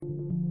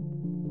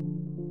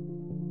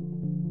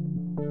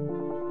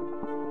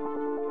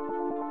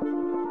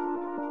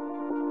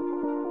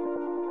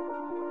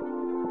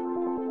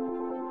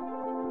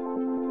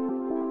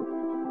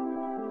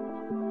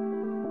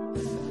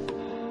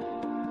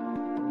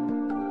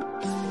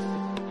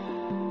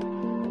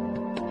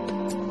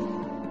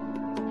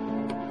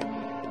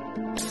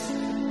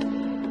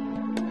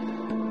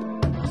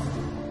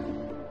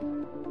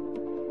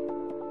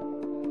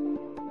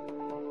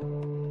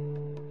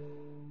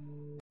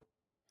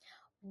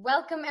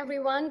Welcome,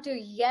 everyone, to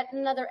yet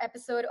another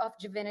episode of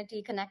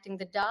Divinity Connecting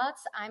the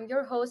Dots. I'm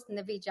your host,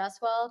 Nivi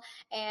Jaswal,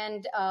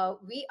 and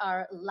we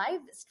are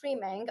live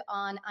streaming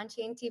on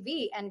Unchained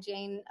TV and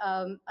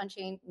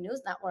Unchained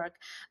News Network.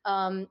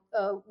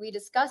 We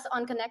discuss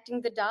on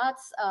connecting the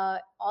dots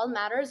all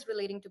matters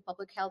relating to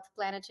public health,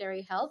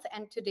 planetary health,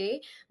 and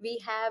today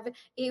we have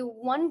a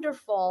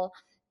wonderful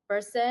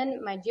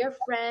person, my dear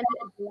friend,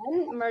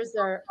 Glen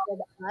Merzer, with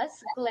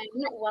us. Glen,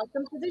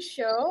 welcome to the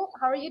show.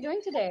 How are you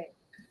doing today?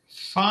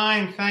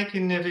 Fine, thank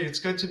you, Nivi. It's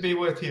good to be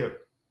with you.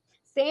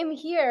 Same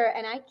here,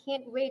 and I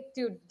can't wait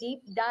to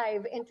deep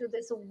dive into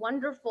this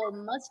wonderful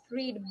must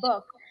read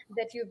book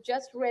that you've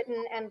just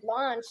written and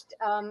launched.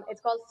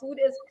 It's called Food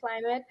is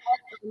Climate.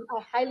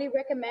 I highly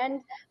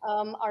recommend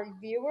our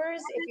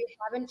viewers, if you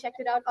haven't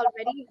checked it out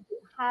already, you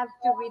have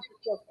to read this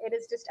book. It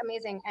is just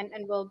amazing,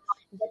 and we'll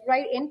get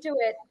right into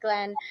it,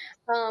 Glen.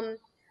 Um,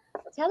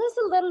 Tell us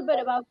a little bit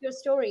about your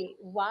story.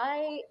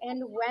 Why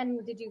and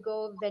when did you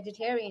go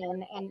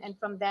vegetarian and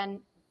from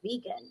then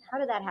vegan? How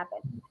did that happen?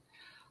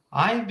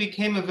 I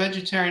became a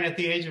vegetarian at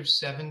the age of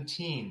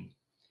 17.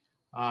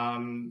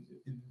 Um,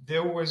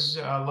 there was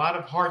a lot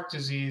of heart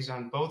disease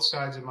on both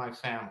sides of my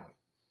family.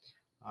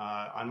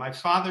 On my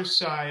father's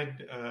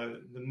side,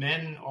 the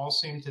men all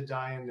seemed to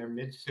die in their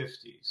mid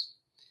 50s.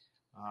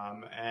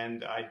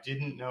 And I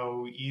didn't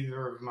know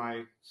either of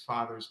my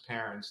father's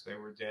parents. They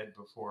were dead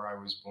before I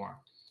was born.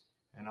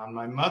 And on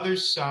my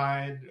mother's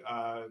side,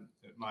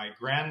 my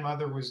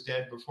grandmother was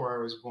dead before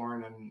I was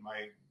born, and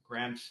my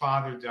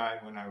grandfather died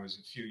when I was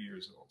a few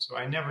years old. So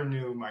I never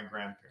knew my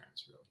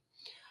grandparents really.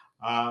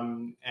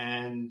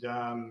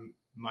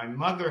 My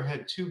mother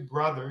had two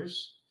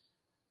brothers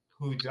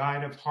who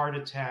died of heart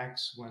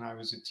attacks when I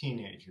was a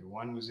teenager.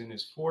 One was in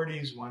his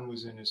 40s, one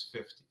was in his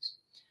 50s.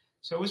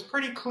 So it was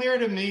pretty clear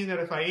to me that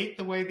if I ate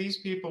the way these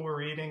people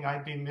were eating,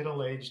 I'd be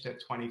middle-aged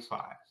at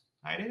 25.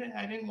 I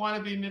didn't want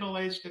to be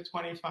middle-aged at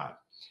 25.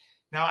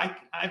 Now,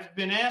 I've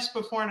been asked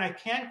before, and I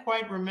can't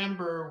quite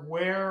remember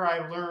where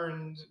I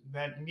learned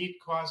that meat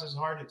causes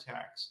heart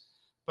attacks.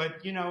 But,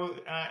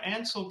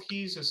 Ansel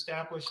Keys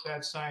established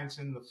that science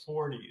in the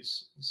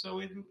 40s.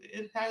 So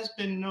it has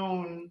been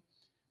known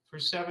for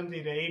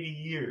 70 to 80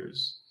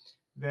 years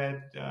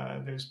that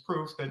there's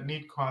proof that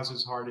meat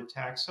causes heart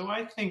attacks. So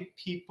I think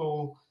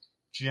people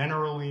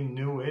generally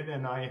knew it,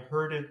 and I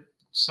heard it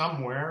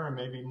somewhere, or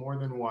maybe more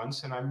than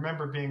once. And I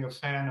remember being a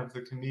fan of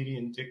the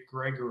comedian Dick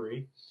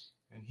Gregory,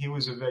 and he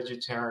was a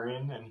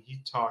vegetarian, and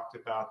he talked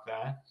about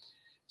that.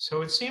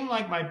 So it seemed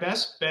like my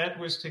best bet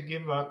was to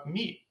give up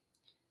meat.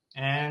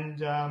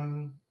 And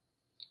it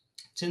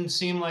didn't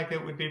seem like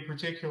it would be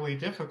particularly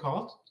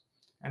difficult,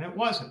 and it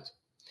wasn't.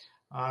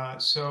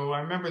 So I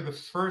remember the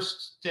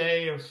first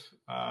day of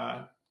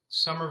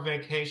summer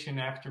vacation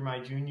after my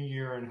junior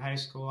year in high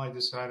school, I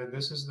decided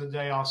this is the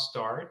day I'll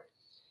start.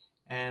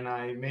 And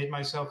I made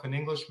myself an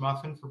English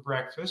muffin for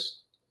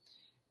breakfast.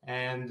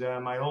 And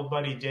my old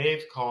buddy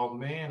Dave called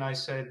me, and I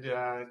said,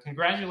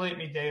 congratulate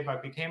me, Dave, I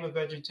became a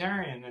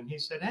vegetarian. And he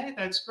said, hey,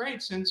 that's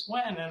great. Since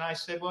when? And I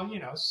said, well,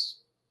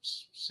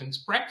 since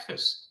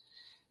breakfast.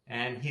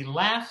 And he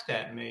laughed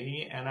at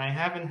me, and I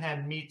haven't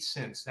had meat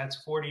since.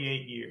 That's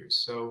 48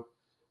 years. So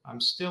I'm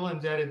still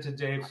indebted to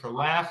Dave for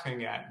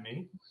laughing at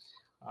me.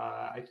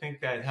 I think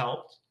that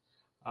helped.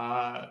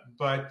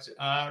 But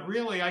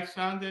really, I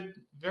found it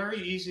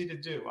very easy to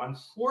do.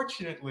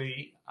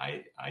 Unfortunately,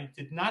 I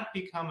did not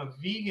become a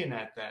vegan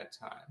at that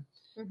time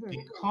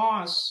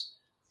because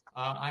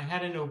I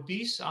had an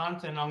obese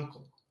aunt and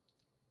uncle.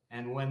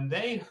 And when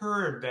they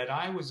heard that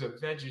I was a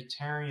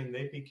vegetarian,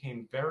 they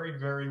became very,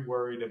 very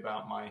worried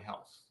about my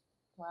health.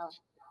 Wow.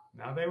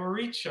 Now, they were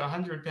each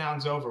 100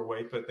 pounds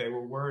overweight, but they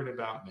were worried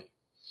about me.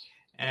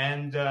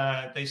 And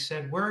they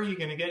said, where are you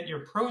going to get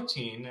your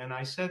protein? And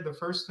I said the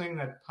first thing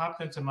that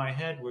popped into my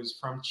head was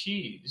from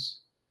cheese.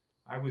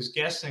 I was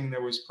guessing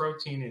there was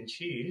protein in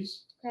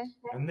cheese,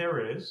 and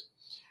there is.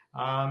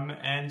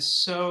 And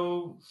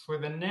so for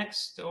the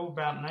next,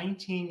 about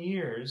 19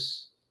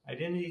 years, I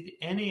didn't eat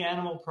any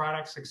animal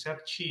products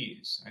except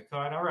cheese. I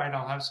thought, all right,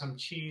 I'll have some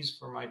cheese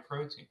for my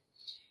protein.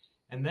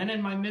 And then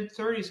in my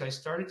mid-30s, I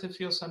started to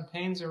feel some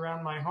pains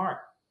around my heart.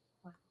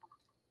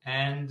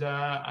 And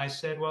I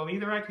said, well,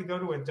 either I could go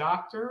to a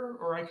doctor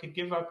or I could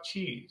give up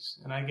cheese.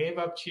 And I gave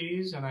up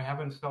cheese, and I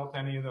haven't felt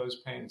any of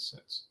those pains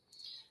since.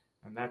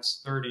 And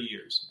that's 30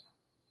 years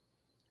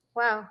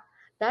now. Wow,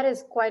 that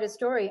is quite a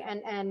story.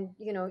 And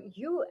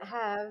you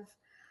have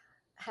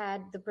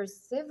had the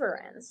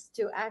perseverance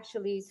to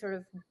actually sort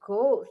of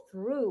go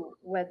through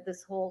with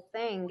this whole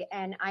thing.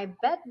 And I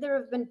bet there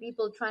have been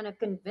people trying to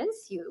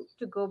convince you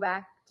to go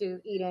back to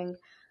eating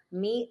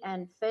meat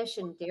and fish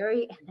and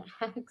dairy and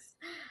eggs.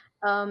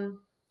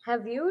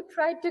 Have you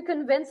tried to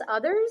convince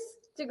others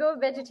to go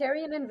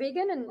vegetarian and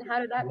vegan, and how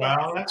did that work?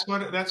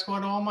 Well, that's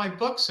what all my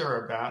books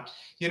are about.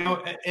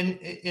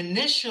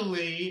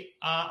 Initially,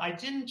 I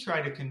didn't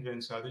try to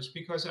convince others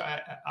because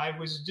I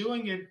was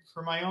doing it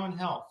for my own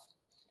health.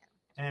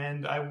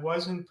 And I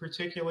wasn't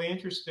particularly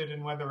interested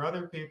in whether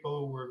other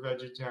people who were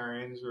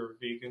vegetarians or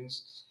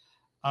vegans.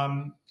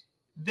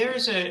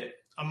 There's a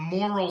a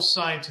moral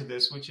side to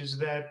this, which is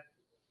that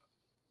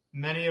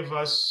many of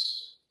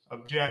us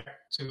object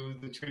to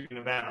the treatment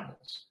of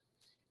animals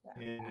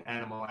in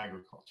animal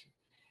agriculture.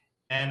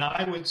 And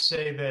I would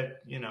say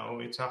that,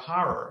 it's a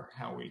horror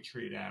how we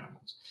treat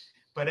animals.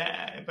 But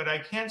I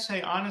can't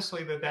say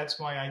honestly that that's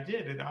why I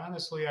did it.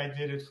 Honestly, I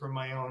did it for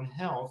my own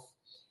health.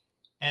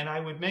 And I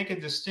would make a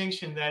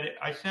distinction that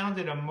I found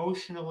it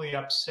emotionally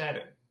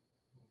upsetting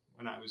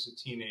when I was a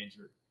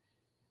teenager,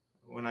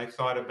 when I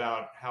thought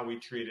about how we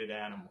treated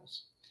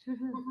animals.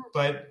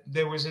 But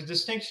there was a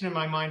distinction in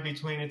my mind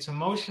between it's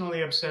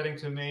emotionally upsetting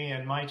to me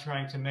and my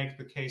trying to make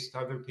the case to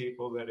other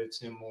people that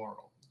it's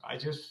immoral. I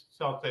just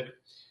felt that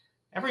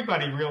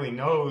everybody really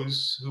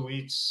knows who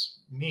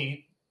eats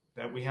meat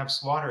that we have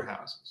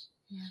slaughterhouses.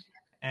 Yeah.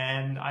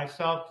 And I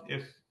felt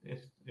if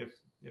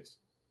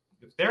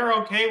they're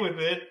okay with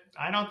it,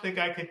 I don't think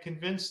I could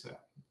convince them.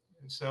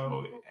 And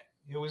so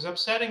it was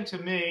upsetting to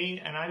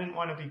me, and I didn't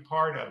want to be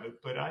part of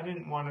it, but I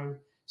didn't want to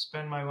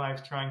spend my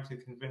life trying to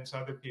convince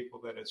other people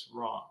that it's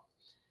wrong.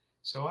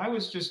 So I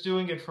was just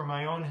doing it for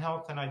my own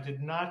health, and I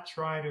did not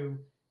try to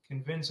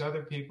convince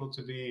other people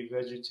to be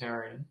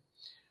vegetarian.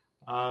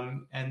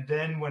 And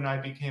then when I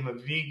became a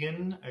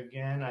vegan,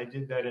 again, I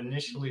did that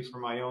initially for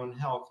my own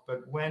health.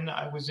 But when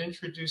I was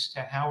introduced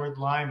to Howard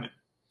Lyman,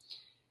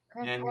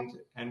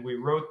 and we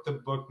wrote the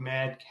book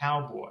Mad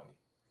Cowboy,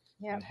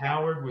 and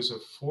Howard was a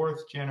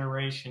fourth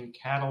generation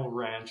cattle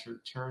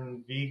rancher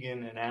turned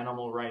vegan and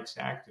animal rights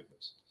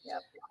activist.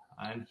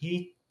 And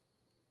he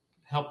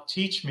helped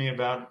teach me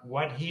about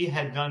what he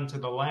had done to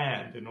the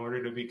land in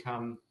order to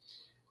become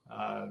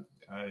a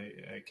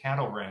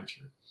cattle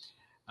rancher.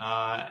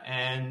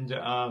 And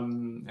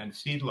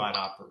feedlot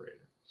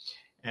operator.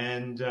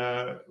 And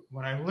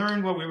when I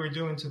learned what we were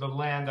doing to the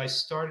land, I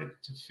started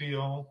to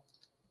feel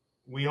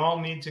we all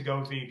need to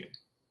go vegan,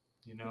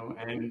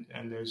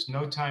 and there's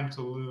no time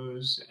to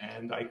lose,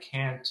 and I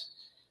can't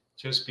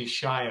just be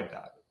shy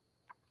about it.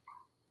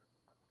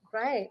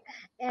 Right.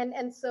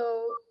 And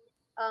so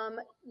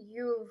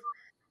you've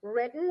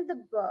written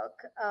the book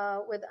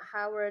with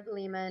Howard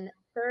Lehman,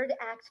 Third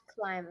Act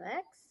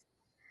Climax,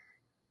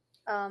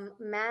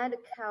 Mad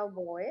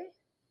Cowboy.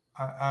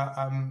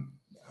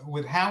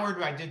 With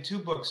Howard, I did two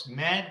books,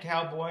 Mad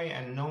Cowboy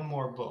and No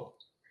More Bull.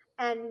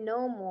 And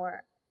No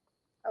More.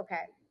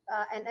 Okay.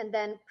 And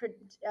then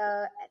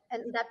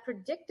and that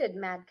predicted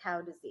mad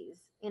cow disease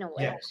in a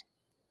way. Yes.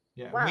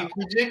 Yeah. Wow. We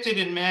predicted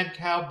in Mad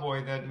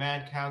Cowboy that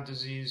mad cow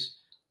disease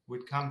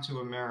would come to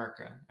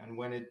America. And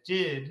when it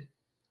did,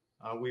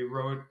 we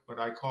wrote what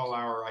I call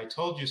our I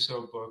Told You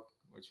So book,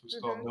 which was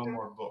called No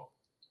More Bull.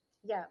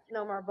 Yeah,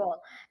 No More Bull.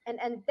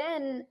 And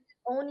then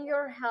Own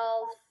Your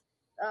Health.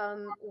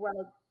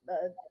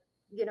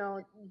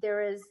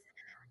 There is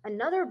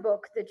another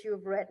book that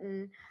you've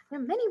written. There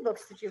are many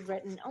books that you've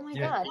written. Oh my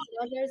God!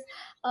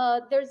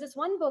 There's this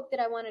one book that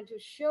I wanted to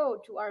show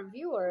to our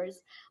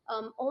viewers.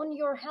 Own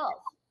Your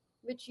Health,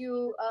 which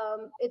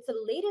it's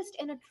the latest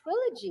in a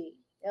trilogy,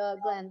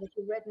 Glenn, that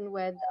you've written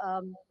with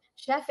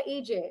Chef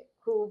AJ,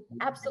 who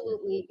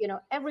absolutely,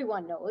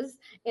 everyone knows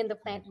in the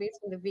plant-based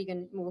and the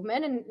vegan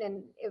movement.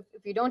 And if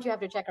you don't, you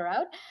have to check her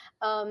out.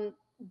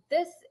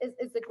 This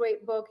is a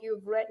great book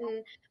you've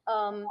written.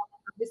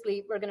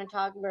 Obviously,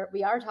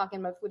 we are talking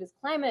about Food is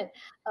Climate,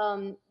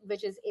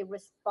 which is a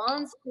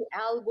response to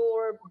Al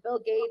Gore, Bill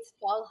Gates,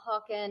 Paul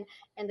Hawken,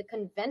 and the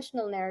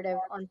conventional narrative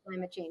on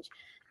climate change.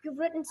 You've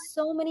written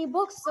so many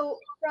books. So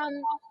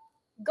from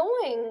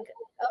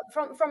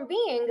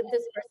being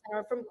this person,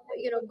 or from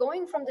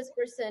going from this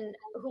person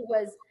who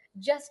was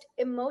just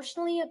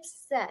emotionally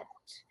upset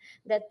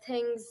that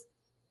things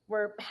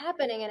were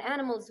happening and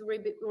animals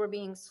were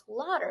being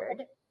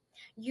slaughtered,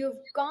 you've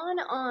gone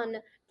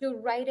on to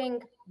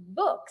writing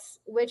books,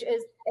 which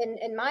is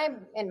in my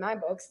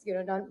books,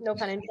 no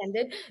pun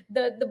intended,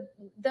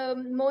 the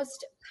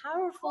most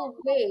powerful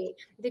way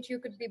that you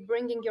could be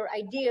bringing your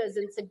ideas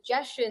and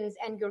suggestions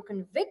and your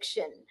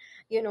conviction,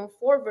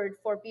 forward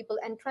for people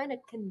and trying to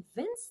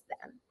convince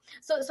them.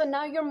 So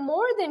now you're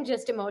more than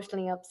just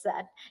emotionally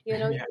upset. You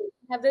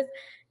have this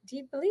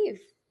deep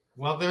belief.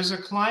 Well, there's a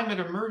climate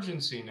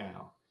emergency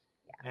now.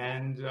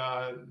 And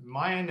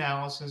my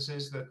analysis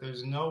is that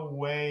there's no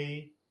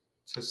way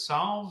to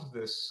solve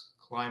this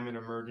climate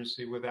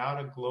emergency without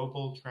a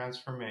global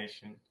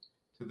transformation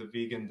to the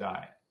vegan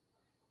diet.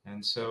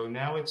 And so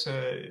now it's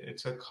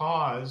a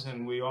cause,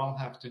 and we all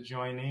have to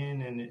join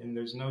in, and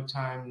there's no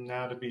time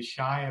now to be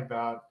shy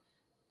about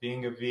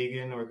being a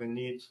vegan or the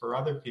need for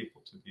other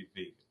people to be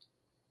vegan.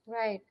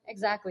 Right,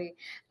 exactly.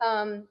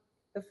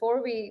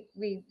 Before we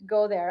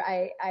go there,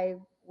 I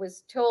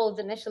was told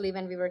initially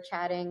when we were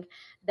chatting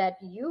that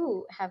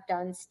you have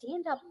done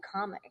stand-up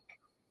comic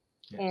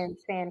in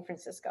San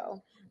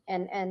Francisco,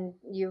 and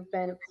you've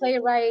been a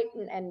playwright,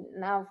 and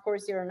now of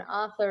course you're an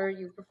author.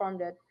 You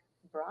performed at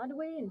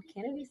Broadway and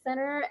Kennedy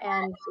Center,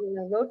 and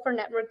wrote for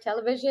network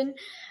television.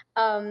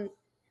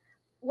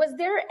 Was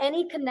there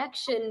any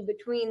connection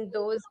between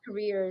those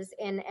careers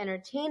in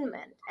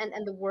entertainment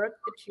and the work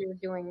that you're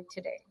doing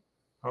today?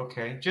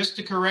 Okay, just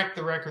to correct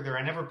the record there,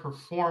 I never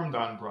performed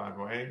on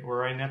Broadway,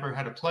 or I never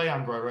had a play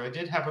on Broadway. I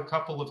did have a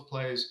couple of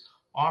plays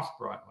off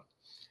Broadway.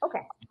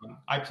 Okay.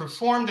 I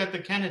performed at the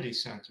Kennedy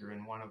Center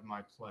in one of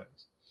my plays.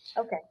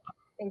 Okay.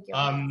 Thank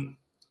you.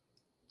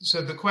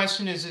 So the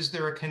question is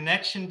there a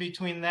connection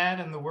between that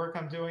and the work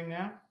I'm doing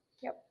now?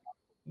 Yep.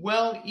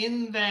 Well,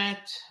 in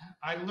that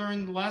I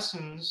learned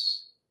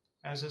lessons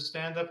as a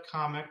stand-up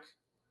comic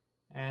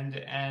and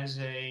as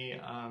a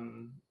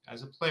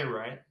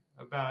playwright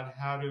about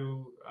how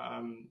to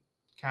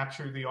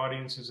capture the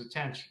audience's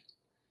attention.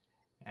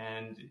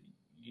 And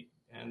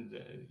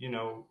you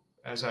know,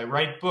 as I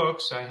write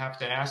books, I have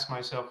to ask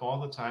myself all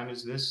the time,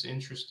 is this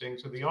interesting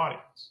to the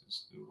audience?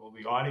 Will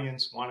the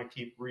audience want to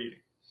keep reading?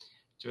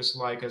 Just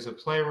like as a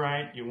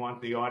playwright, you want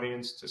the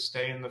audience to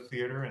stay in the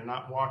theater and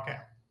not walk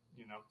out,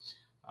 you know.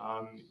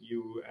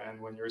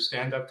 And when you're a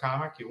stand-up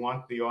comic, you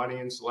want the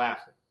audience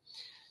laughing.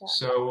 Yeah.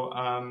 So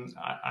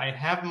I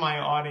have my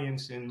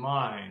audience in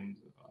mind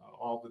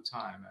all the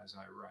time as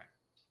I write.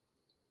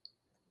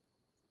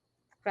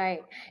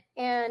 Right.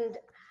 And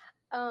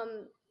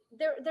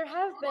there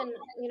have been,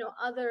 you know,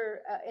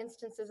 other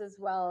instances as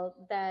well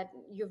that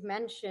you've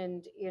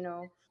mentioned, you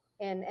know,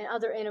 in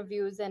other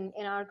interviews and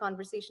in our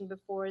conversation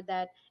before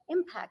that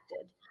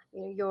impacted,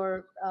 you know,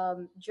 your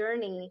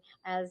journey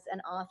as an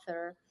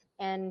author.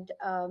 And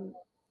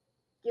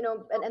you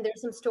know, and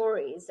there's some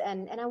stories,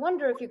 and I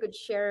wonder if you could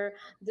share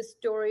the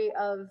story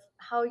of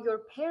how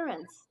your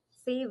parents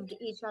saved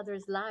each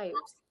other's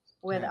lives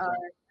with our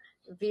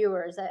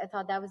viewers. I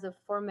thought that was a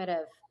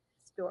formative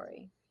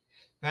story.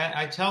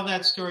 I tell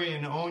that story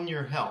in Own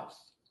Your Health.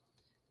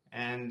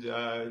 And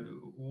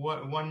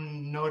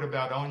one note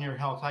about Own Your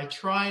Health, I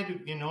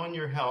tried in Own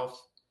Your Health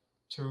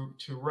to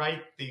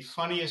write the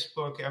funniest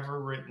book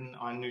ever written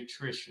on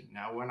nutrition.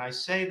 Now, when I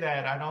say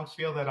that, I don't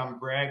feel that I'm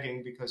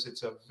bragging because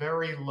it's a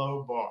very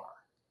low bar.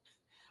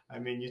 I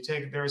mean,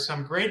 there are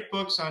some great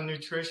books on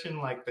nutrition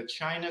like The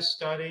China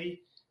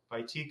Study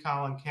by T.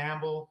 Colin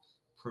Campbell,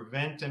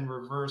 Prevent and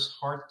Reverse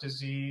Heart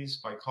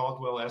Disease by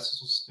Caldwell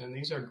Esselstyn.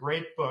 These are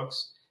great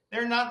books.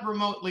 They're not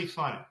remotely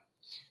funny.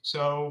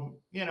 So,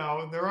 you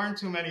know, there aren't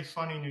too many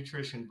funny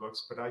nutrition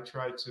books, but I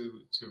try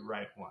to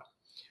write one.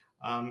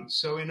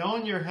 So in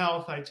Own Your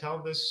Health, I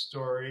tell this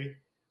story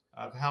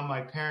of how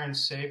my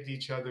parents saved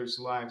each other's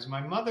lives.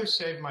 My mother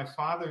saved my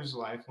father's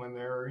life when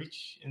they were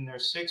each in their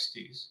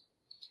 60s.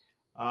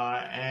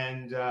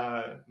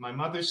 My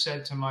mother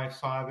said to my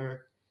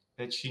father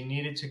that she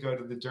needed to go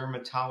to the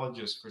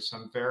dermatologist for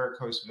some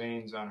varicose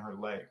veins on her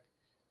leg.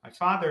 My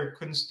father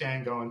couldn't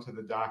stand going to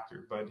the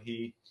doctor, but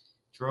he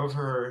drove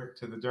her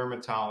to the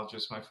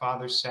dermatologist. My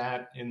father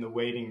sat in the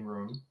waiting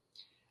room,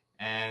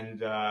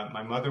 and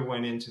my mother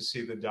went in to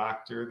see the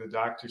doctor. The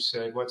doctor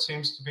said, "What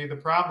seems to be the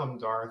problem,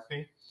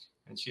 Dorothy?"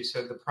 And she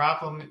said, "The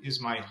problem is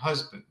my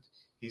husband.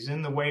 He's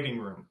in the waiting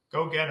room.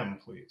 Go get him,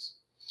 please."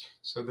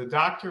 So the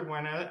doctor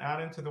went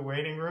out into the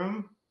waiting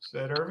room,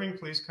 said, "Irving,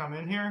 please come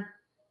in here."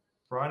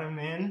 Brought him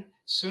in.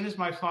 As soon as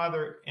my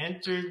father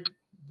entered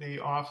the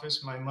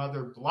office, my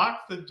mother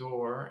blocked the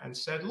door and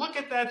said, "Look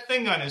at that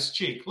thing on his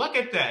cheek. Look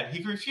at that.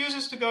 He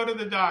refuses to go to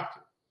the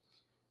doctor."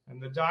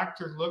 And the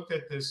doctor looked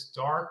at this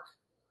dark,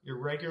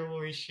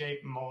 irregularly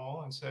shaped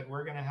mole and said,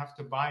 "We're going to have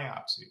to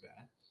biopsy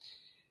that."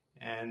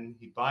 And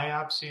he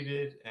biopsied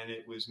it, and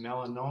it was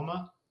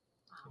melanoma.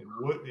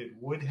 It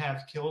would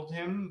have killed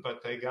him,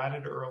 but they got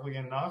it early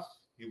enough.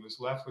 He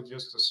was left with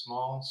just a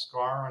small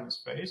scar on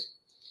his face.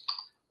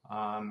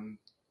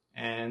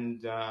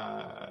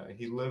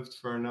 He lived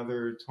for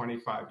another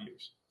 25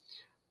 years.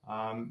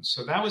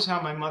 So that was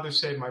how my mother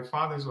saved my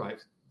father's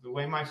life. The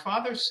way my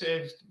father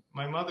saved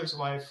my mother's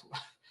life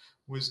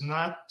was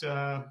not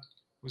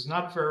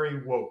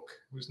very woke,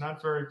 was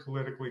not very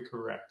politically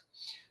correct.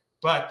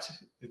 But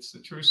it's the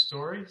true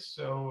story.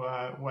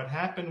 So what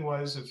happened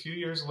was a few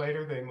years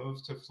later, they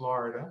moved to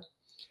Florida.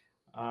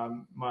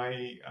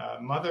 My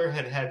mother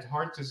had had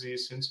heart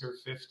disease since her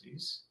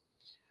 50s.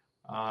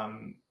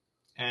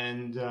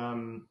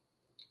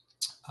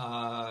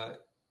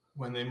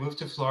 When they moved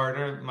to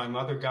Florida, my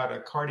mother got a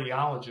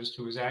cardiologist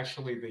who was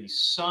actually the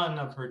son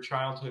of her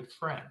childhood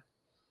friend.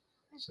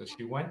 So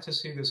she went to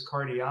see this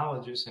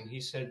cardiologist, and he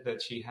said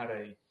that she had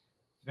a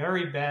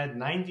very bad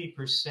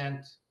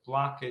 90%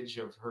 blockage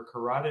of her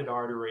carotid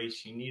artery.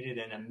 She needed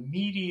an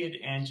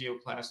immediate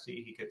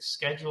angioplasty. He could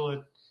schedule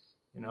it,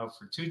 you know,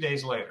 for 2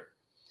 days later.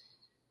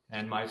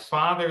 And my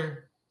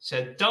father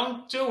said,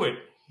 "Don't do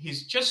it.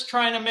 He's just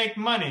trying to make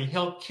money.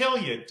 He'll kill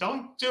you.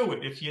 Don't do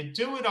it. If you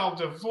do it, I'll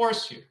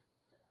divorce you."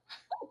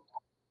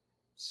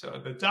 So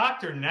the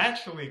doctor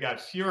naturally got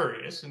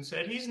furious and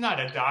said, "He's not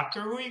a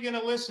doctor. Who are you going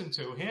to listen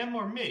to, him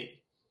or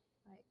me?"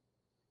 Right.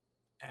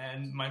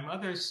 And my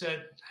mother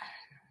said,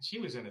 she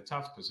was in a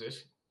tough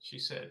position. She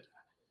said,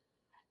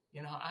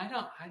 "You know, I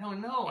don't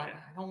know. I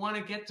don't want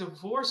to get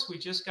divorced. We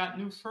just got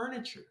new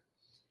furniture."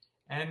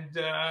 And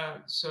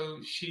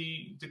so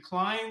she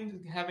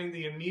declined having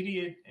the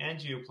immediate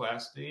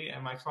angioplasty.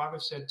 And my father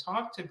said,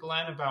 "Talk to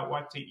Glen about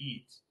what to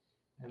eat."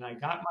 And I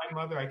got my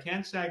mother, I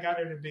can't say I got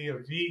her to be a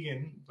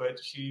vegan,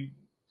 but she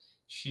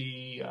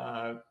She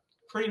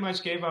pretty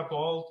much gave up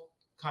all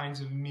kinds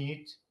of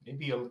meat,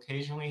 maybe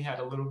occasionally had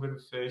a little bit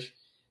of fish,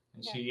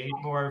 and Yeah. she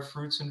ate more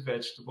fruits and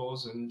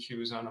vegetables, and she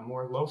was on a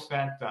more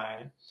low-fat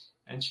diet,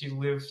 and she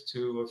lived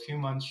to a few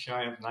months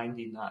shy of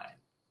 99.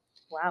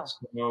 Wow.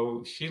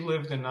 So she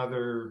lived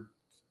another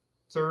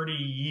 30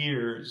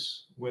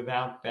 years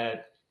without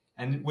that,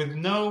 and with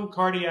no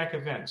cardiac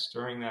events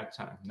during that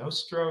time, no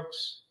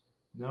strokes,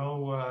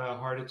 no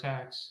heart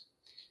attacks.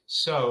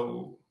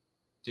 So,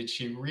 did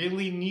she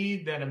really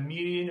need that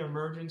immediate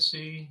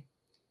emergency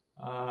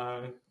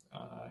uh,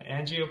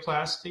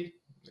 angioplasty?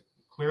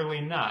 Clearly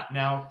not.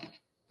 Now,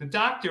 the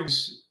doctor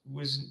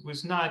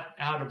was not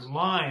out of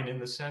line in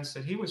the sense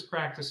that he was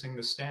practicing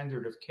the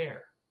standard of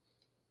care.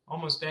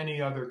 Almost any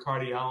other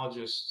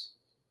cardiologist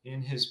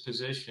in his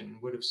position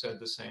would have said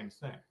the same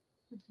thing.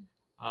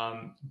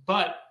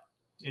 But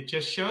it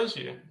just shows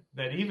you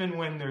that even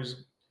when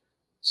there's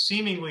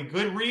seemingly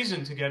good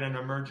reason to get an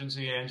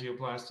emergency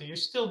angioplasty, you're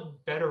still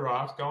better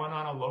off going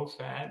on a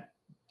low-fat,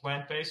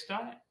 plant-based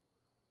diet.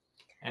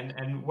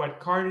 And what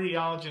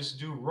cardiologists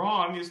do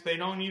wrong is they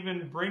don't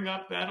even bring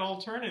up that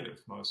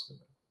alternative, most of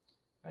them.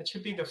 That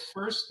should be the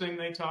first thing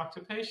they talk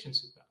to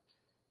patients about.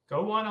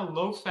 Go on a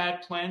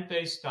low-fat,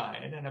 plant-based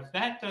diet, and if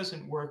that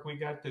doesn't work, we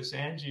got this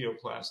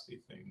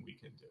angioplasty thing we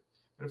can do.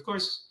 But of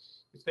course,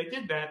 if they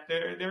did that,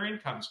 their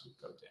incomes would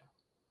go down.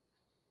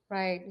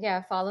 Right.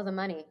 Yeah. Follow the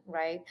money.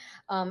 Right.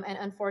 And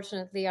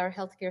unfortunately, our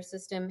healthcare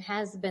system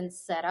has been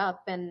set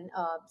up, and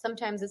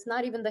sometimes it's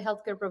not even the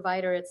healthcare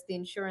provider; it's the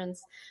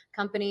insurance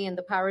company and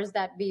the powers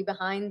that be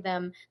behind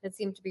them that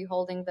seem to be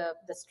holding the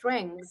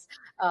strings.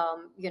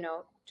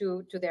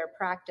 To their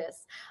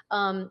practice.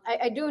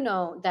 I do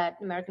know that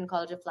American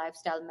College of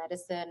Lifestyle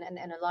Medicine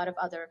and a lot of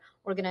other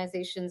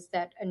organizations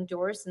that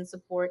endorse and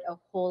support a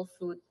whole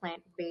food,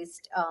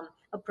 plant-based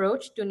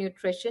approach to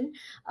nutrition,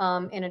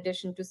 in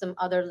addition to some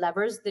other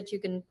levers that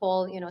you can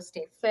pull,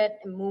 stay fit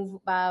and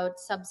move about,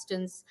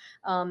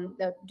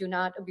 that do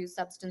not abuse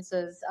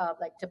substances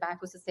like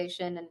tobacco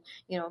cessation, and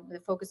they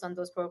focus on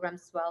those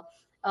programs as well.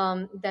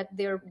 That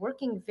they're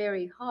working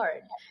very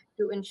hard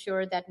to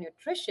ensure that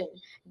nutrition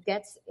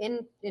gets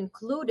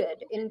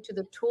included into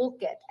the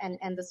toolkit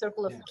and the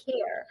circle of Yeah.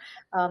 care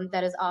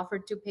that is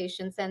offered to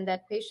patients, and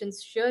that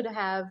patients should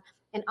have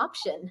an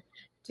option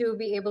to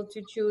be able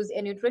to choose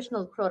a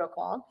nutritional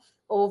protocol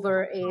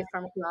over a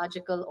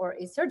pharmacological or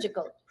a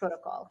surgical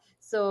protocol.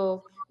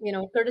 So,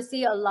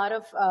 courtesy a lot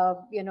of,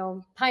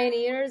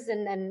 pioneers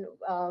and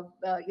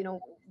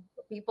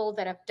people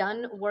that have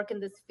done work in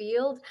this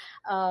field,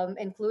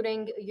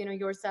 including,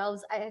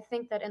 yourselves. I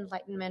think that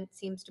enlightenment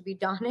seems to be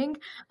dawning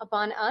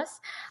upon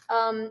us.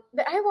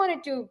 But I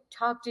wanted to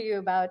talk to you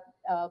about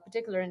a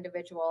particular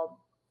individual,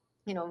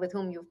 with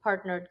whom you've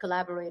partnered,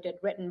 collaborated,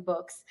 written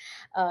books,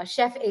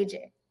 Chef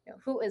AJ,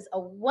 who is a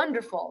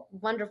wonderful,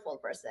 wonderful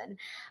person.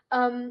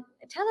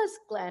 Tell us,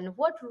 Glenn,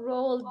 what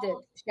role did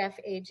Chef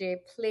AJ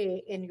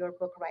play in your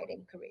book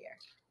writing career?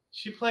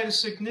 She played a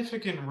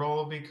significant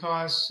role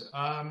because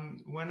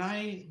when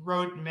I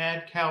wrote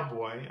Mad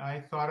Cowboy,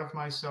 I thought of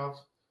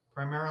myself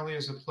primarily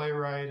as a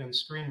playwright and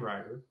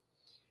screenwriter.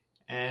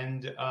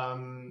 And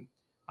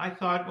I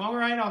thought, well, all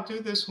right, I'll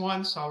do this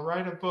once. I'll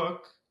write a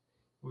book.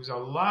 It was a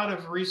lot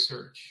of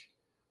research.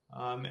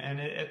 And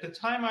at the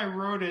time I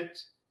wrote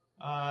it,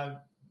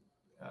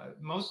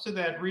 most of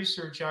that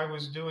research I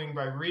was doing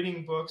by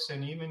reading books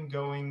and even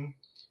going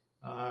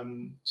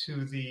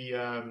to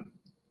the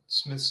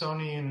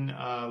Smithsonian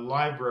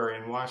Library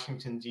in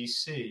Washington,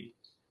 D.C.,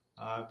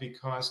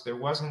 because there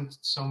wasn't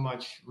so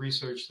much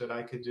research that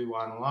I could do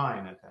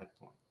online at that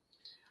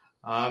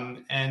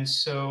point. And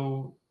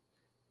so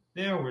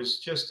there was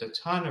just a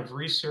ton of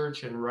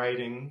research and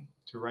writing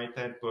to write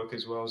that book,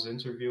 as well as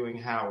interviewing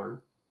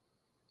Howard.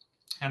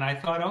 And I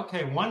thought,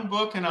 okay, one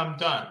book and I'm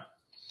done.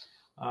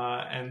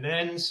 And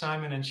then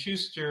Simon &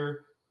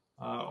 Schuster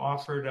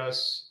offered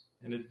us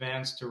in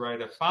advance to write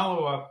a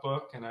follow-up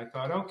book, and I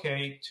thought,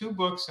 okay, 2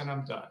 books and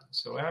I'm done.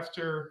 So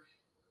after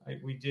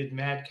we did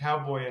Mad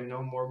Cowboy and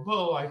No More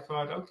Bull, I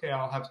thought, okay,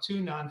 I'll have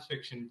 2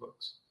 nonfiction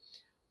books.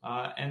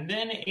 And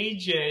then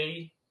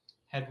AJ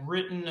had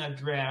written a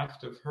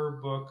draft of her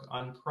book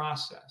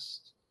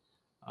Unprocessed.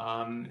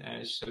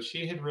 And so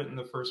she had written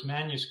the first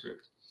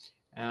manuscript,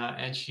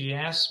 and she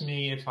asked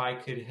me if I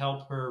could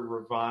help her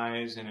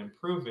revise and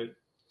improve it.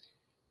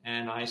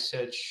 And I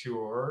said,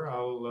 sure,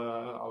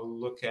 I'll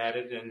look at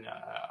it and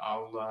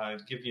I'll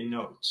give you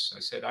notes. I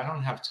said, I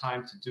don't have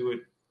time to do it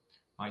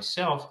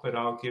myself, but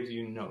I'll give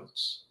you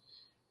notes.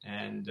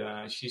 And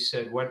she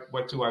said,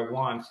 what do I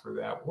want for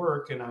that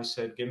work? And I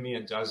said, give me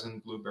a dozen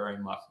blueberry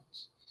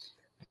muffins.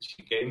 And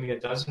she gave me a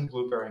dozen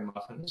blueberry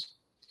muffins.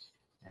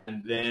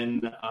 And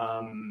then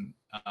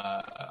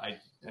I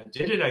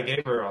did it. I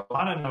gave her a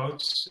lot of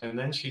notes. And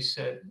then she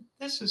said,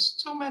 this is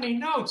too many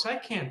notes. I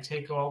can't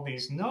take all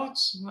these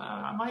notes.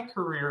 My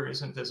career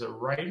isn't as a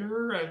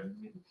writer.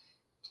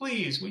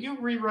 Please, will you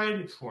rewrite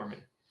it for me?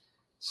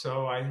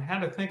 So I had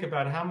to think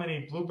about how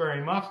many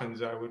blueberry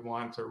muffins I would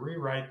want to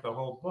rewrite the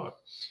whole book.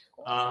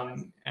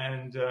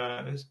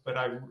 But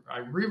I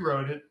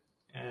rewrote it.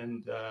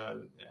 and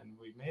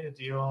we made a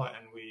deal,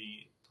 and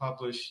we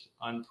published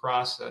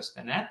Unprocessed.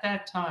 And at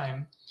that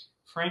time,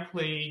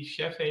 frankly,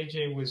 Chef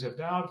AJ was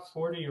about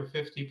 40 or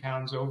 50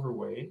 pounds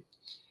overweight,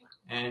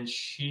 and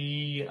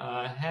she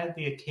had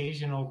the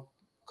occasional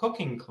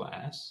cooking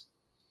class.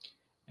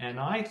 And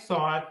I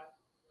thought,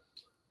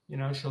 you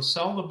know, she'll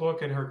sell the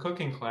book at her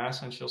cooking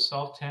class, and she'll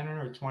sell 10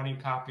 or 20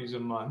 copies a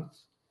month.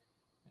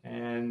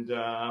 And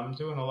I'm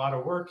doing a lot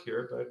of work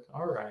here, but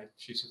all right,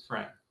 she's a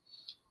friend.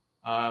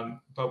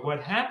 But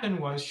what happened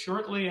was,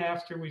 shortly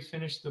after we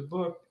finished the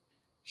book,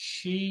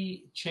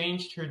 she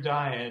changed her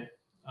diet,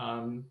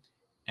 and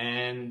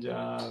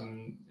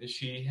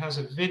she has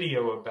a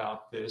video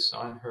about this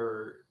on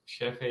her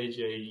Chef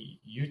AJ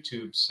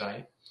YouTube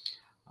site.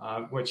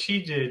 What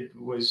she did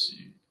was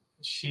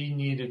she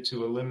needed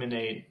to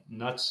eliminate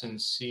nuts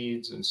and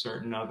seeds and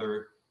certain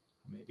other,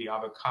 maybe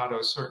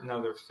avocado, certain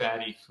other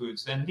fatty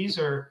foods. And these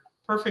are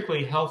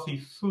perfectly healthy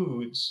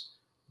foods,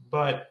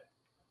 but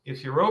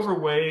if you're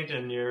overweight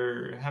and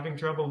you're having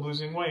trouble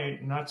losing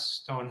weight,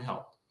 nuts don't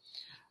help.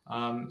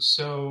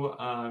 So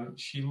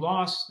she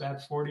lost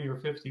that 40 or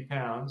 50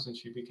 pounds, and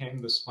she became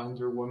the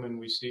slender woman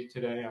we see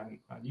today on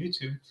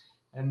YouTube.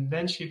 And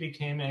then she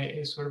became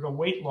a sort of a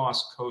weight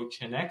loss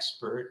coach and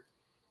expert,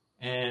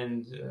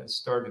 and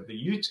started the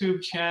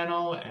YouTube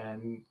channel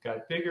and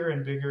got bigger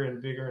and bigger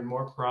and bigger and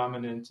more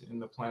prominent in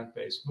the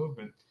plant-based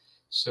movement.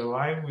 So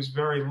I was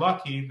very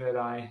lucky that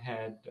I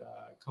had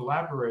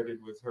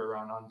collaborated with her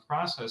on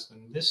Unprocessed.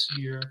 And this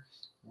year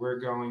we're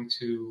going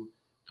to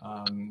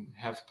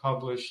have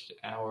published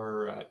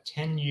our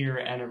 10-year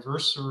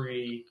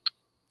anniversary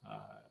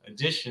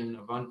edition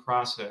of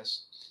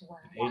Unprocessed. Wow.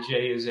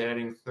 AJ is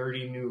adding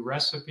 30 new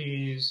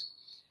recipes,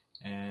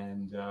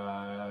 and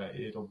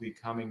it'll be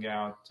coming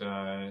out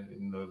early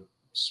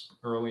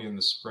in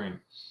the spring.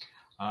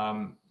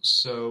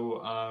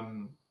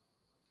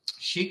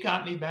 She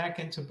got me back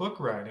into book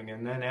writing,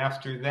 and then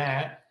after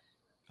that,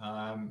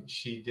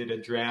 she did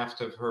a draft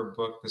of her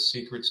book, The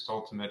Secrets to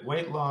Ultimate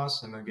Weight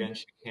Loss, and again,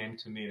 she came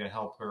to me to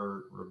help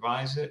her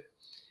revise it,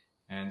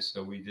 and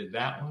so we did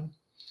that one.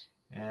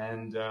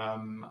 And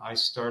I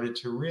started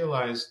to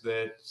realize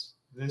that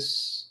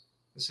this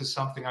is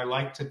something I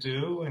like to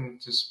do, and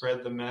to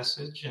spread the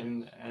message,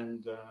 and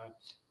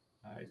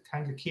it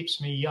kind of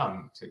keeps me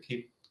young to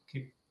keep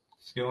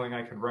feeling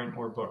I could write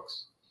more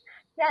books.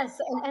 Yes,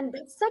 and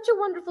it's such a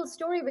wonderful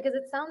story, because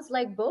it sounds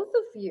like both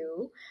of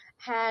you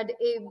had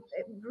a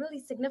really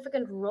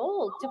significant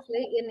role to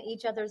play in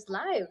each other's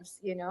lives,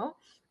 you know.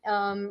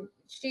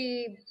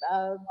 She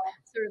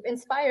sort of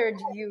inspired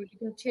you to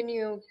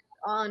continue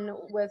on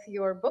with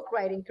your book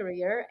writing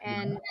career,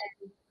 and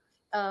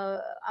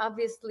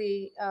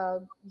obviously,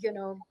 you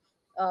know,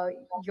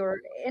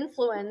 your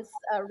influence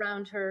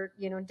around her,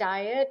 you know,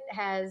 diet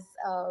has,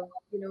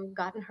 you know,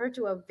 gotten her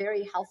to a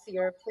very healthy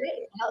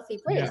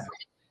place. Yeah.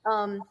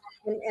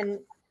 And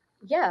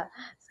yeah,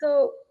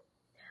 so,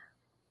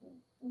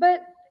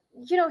 but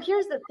you know,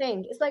 here's the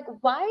thing. It's like,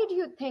 why do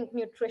you think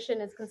nutrition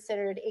is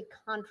considered a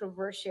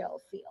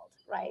controversial field,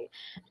 right?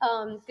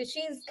 Because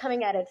she's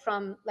coming at it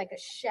from like a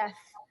chef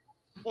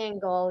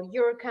angle.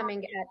 You're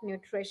coming at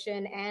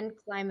nutrition and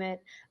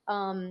climate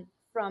from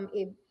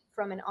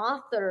an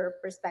author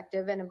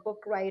perspective and a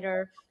book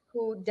writer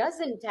who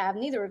doesn't have,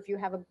 neither of you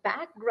have a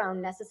background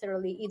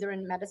necessarily either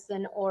in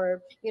medicine, or,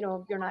 you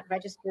know, you're not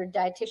registered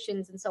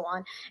dietitians and so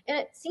on. And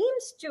it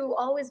seems to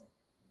always,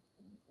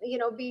 you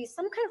know, be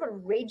some kind of a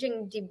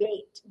raging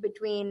debate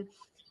between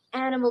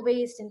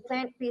animal-based and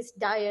plant-based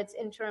diets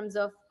in terms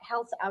of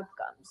health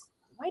outcomes.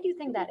 Why do you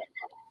think that is?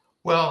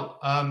 Well,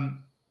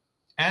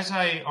 as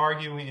I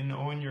argue in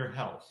Own Your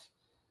Health,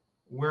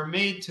 we're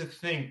made to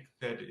think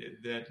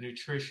that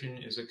nutrition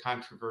is a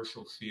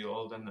controversial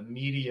field, and the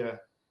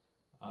media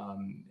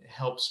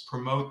helps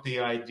promote the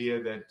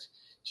idea that,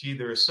 gee,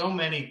 there are so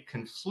many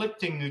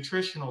conflicting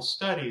nutritional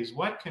studies,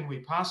 what can we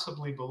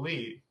possibly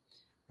believe?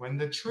 When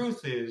the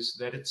truth is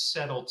that it's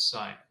settled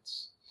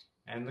science.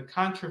 And the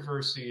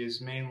controversy is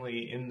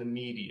mainly in the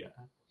media,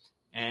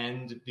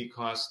 and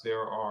because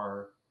there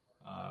are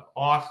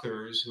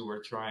authors who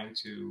are trying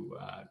to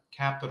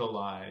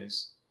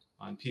capitalize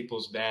on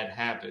people's bad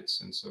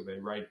habits, and so they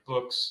write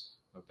books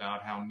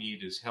about how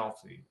meat is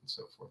healthy and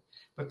so forth.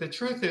 But the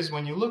truth is,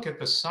 when you look at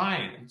the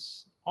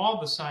science, all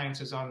the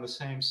science is on the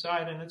same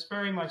side, and it's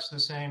very much the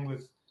same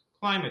with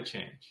climate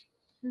change.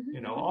 Mm-hmm.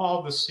 You know,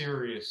 all the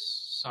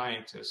serious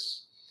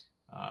scientists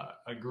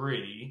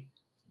agree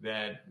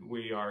that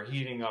we are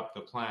heating up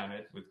the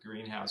planet with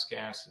greenhouse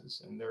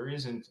gases, and there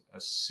isn't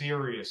a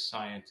serious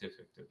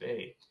scientific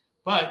debate.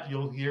 But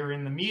you'll hear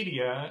in the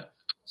media,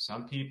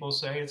 some people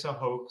say it's a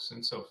hoax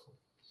and so forth.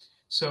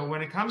 So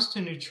when it comes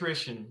to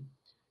nutrition,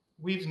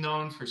 we've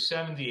known for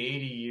 70,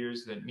 80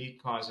 years that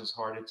meat causes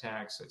heart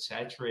attacks, that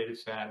saturated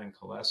fat and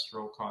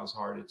cholesterol cause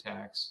heart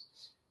attacks.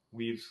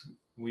 We've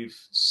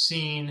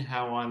seen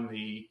how on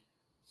the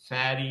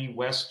fatty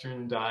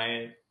Western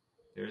diet,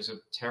 there's a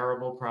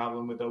terrible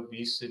problem with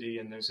obesity,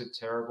 and there's a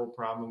terrible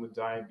problem with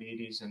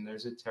diabetes, and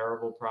there's a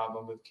terrible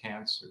problem with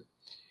cancer.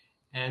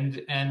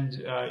 And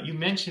you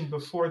mentioned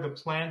before the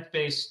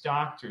plant-based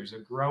doctors, a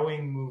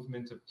growing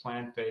movement of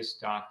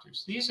plant-based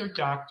doctors. These are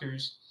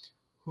doctors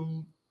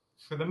who,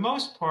 for the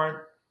most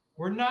part,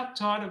 were not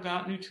taught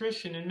about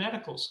nutrition in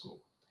medical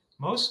school.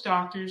 Most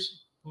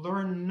doctors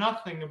learn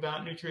nothing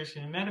about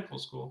nutrition in medical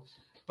school,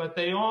 but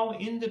they all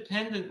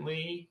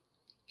independently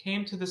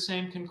came to the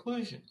same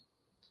conclusion,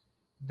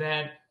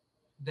 that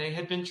they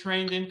had been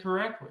trained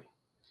incorrectly,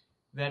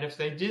 that if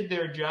they did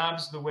their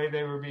jobs the way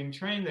they were being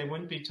trained, they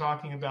wouldn't be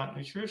talking about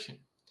nutrition.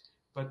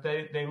 But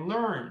they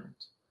learned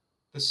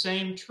the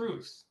same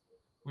truth,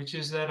 which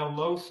is that a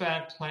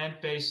low-fat,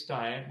 plant-based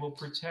diet will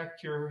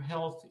protect your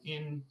health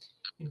in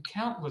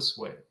countless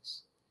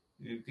ways.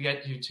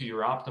 Get you to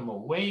your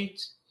optimal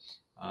weight,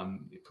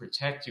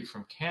 protect you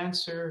from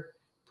cancer,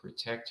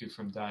 protect you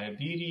from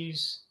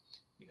diabetes,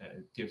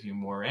 give you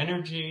more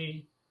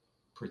energy,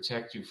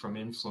 protect you from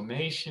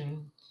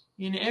inflammation.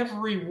 In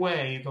every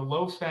way, the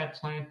low-fat,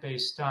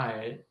 plant-based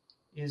diet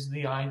is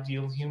the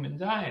ideal human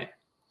diet.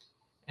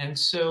 And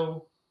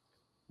so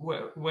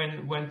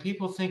when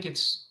people think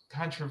it's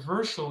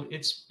controversial,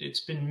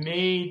 it's been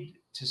made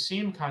to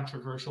seem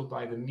controversial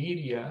by the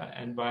media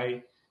and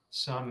by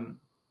some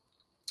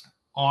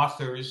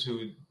authors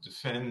who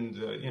defend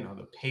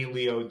the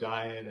paleo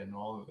diet and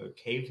all of the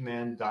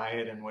caveman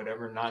diet and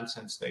whatever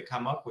nonsense they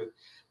come up with.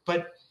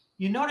 But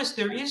you notice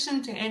there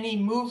isn't any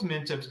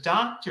movement of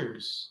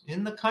doctors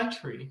in the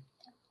country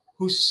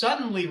who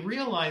suddenly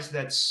realize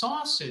that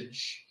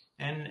sausage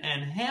and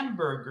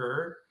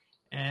hamburger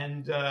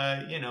and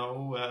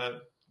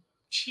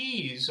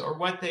cheese are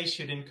what they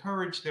should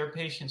encourage their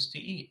patients to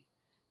eat.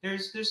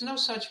 There's no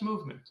such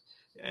movement.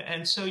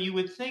 And so you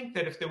would think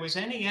that if there was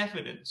any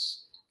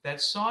evidence that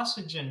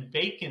sausage and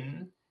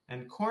bacon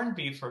and corned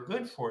beef are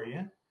good for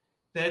you,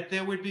 that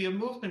there would be a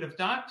movement of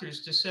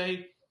doctors to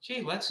say,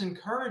 gee, let's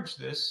encourage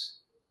this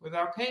with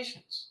our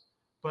patients.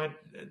 But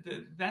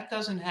that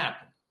doesn't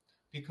happen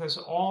because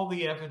all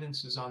the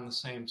evidence is on the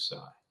same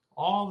side.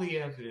 All the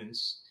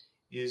evidence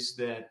is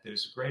that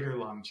there's greater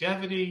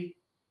longevity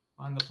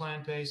on the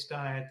plant-based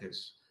diet.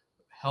 There's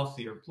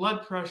healthier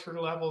blood pressure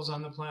levels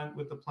on the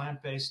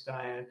plant-based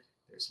diet.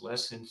 There's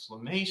less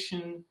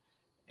inflammation.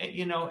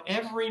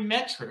 Every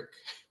metric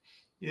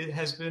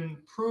has been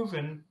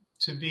proven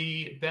to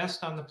be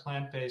best on the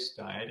plant-based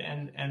diet.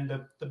 And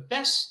the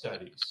best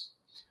studies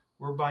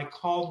were by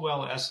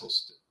Caldwell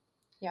Esselstyn.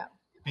 Yeah.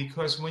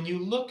 Because when you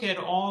look at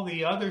all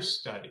the other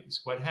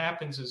studies, what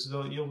happens is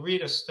you'll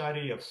read a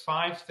study of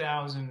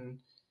 5,000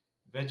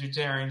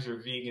 vegetarians or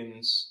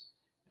vegans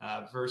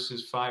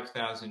versus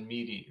 5,000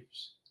 meat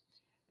eaters.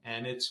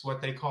 And it's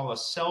what they call a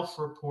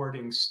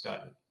self-reporting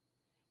study.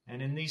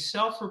 And in these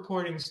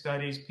self-reporting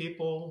studies,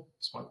 people,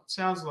 it's what it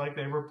sounds like,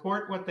 they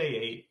report what they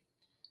ate,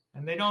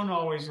 and they don't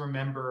always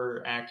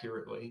remember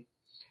accurately.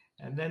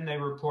 And then they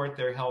report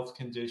their health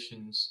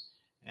conditions,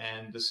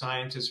 and the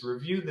scientists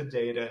review the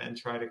data and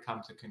try to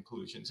come to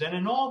conclusions. And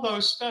in all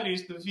those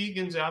studies, the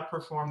vegans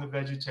outperform the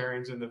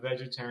vegetarians and the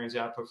vegetarians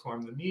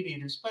outperform the meat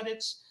eaters, but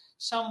it's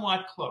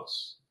somewhat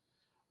close.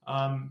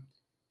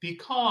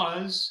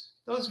 Because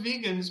those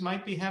vegans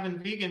might be having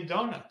vegan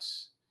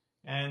donuts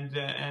and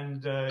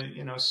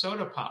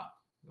soda pop.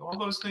 All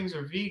those things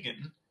are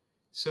vegan.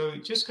 So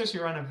just because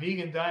you're on a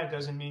vegan diet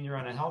doesn't mean you're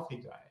on a healthy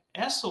diet.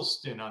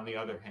 Esselstyn, on the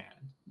other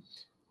hand,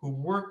 who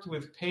worked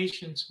with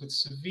patients with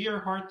severe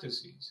heart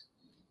disease,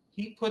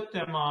 he put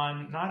them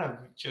on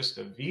not just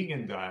a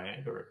vegan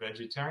diet or a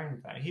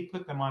vegetarian diet. He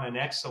put them on an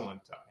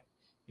excellent diet.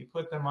 He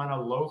put them on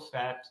a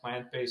low-fat,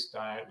 plant-based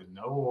diet with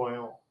no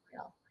oil,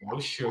 no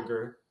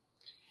sugar.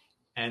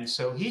 And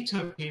so he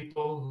took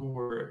people who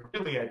were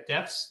really at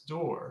death's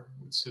door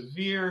with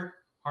severe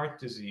heart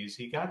disease.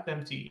 He got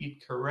them to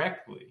eat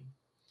correctly.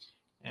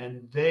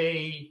 And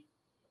they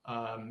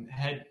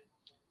had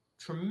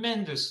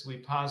tremendously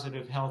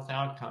positive health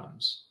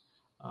outcomes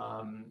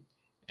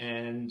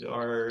and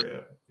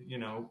are,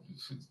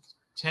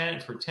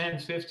 for 10,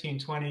 15,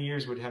 20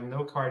 years would have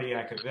no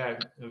cardiac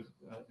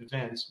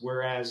events,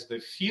 whereas the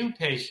few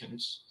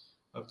patients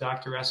of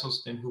Dr.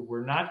 Esselstyn who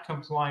were not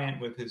compliant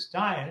with his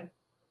diet,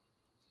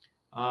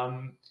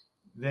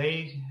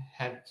 they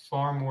had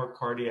far more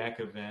cardiac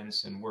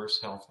events and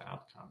worse health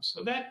outcomes.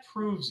 So that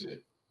proves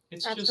it.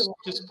 It's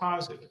just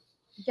positive.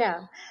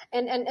 Yeah.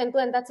 And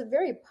Glenn, that's a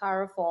very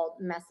powerful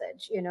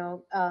message,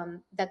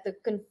 that the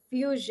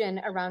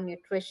confusion around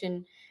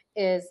nutrition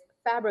is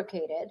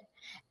fabricated.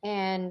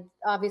 And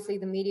obviously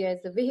the media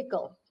is the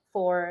vehicle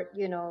for,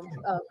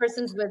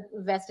 persons with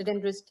vested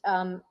interest,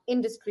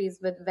 industries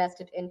with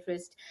vested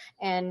interest.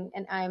 And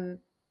I'm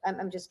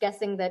just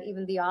guessing that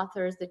even the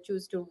authors that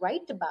choose to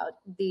write about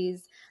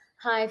these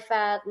high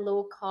fat,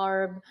 low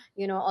carb,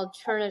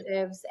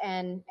 alternatives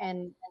and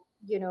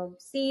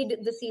seed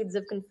the seeds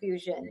of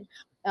confusion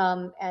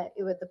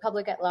with the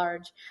public at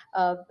large.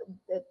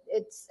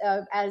 It's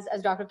as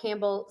Dr.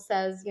 Campbell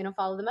says,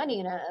 follow the money,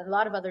 and a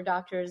lot of other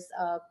doctors,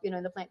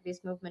 in the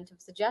plant-based movement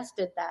have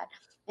suggested that.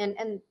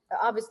 And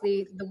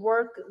obviously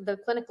the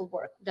clinical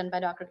work done by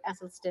Dr.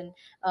 Esselstyn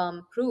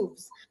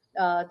proves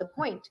the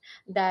point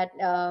that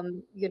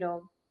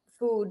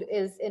food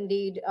is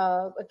indeed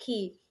a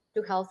key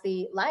to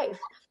healthy life.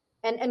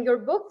 And your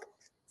book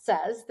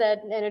says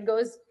that, and it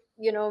goes,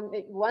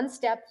 one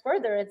step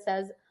further. It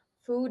says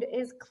food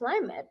is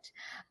climate.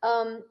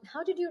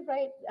 How did you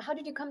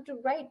come to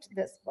write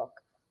this book,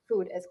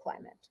 Food is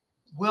Climate?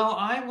 Well,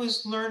 I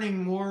was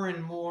learning more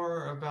and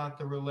more about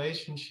the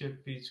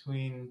relationship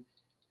between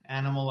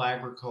animal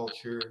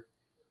agriculture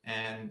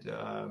and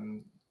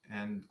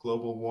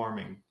global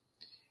warming.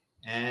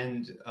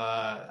 And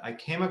I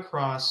came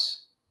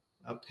across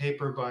a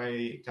paper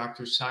by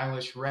Dr.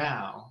 Silas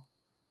Rao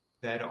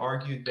that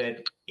argued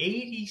that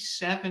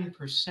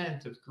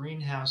 87% of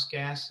greenhouse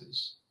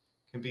gases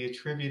can be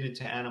attributed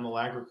to animal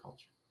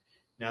agriculture.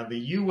 Now, the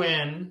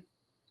UN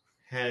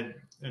had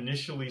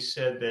initially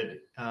said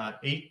that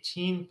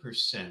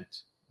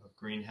 18% of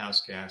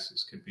greenhouse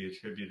gases could be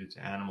attributed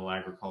to animal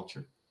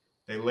agriculture.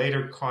 They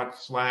later caught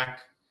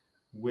flack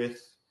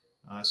with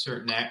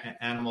certain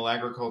animal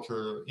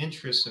agriculture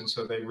interests, and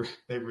so they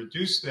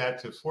reduced that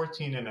to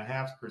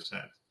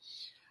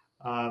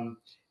 14.5%.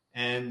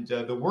 And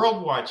the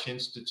World Watch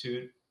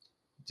Institute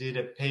did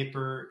a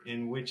paper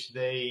in which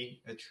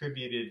they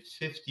attributed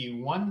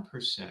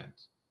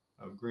 51%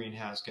 of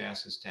greenhouse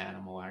gases to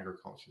animal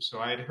agriculture. So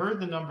I had heard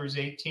the numbers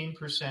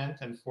 18%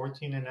 and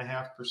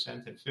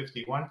 14.5% and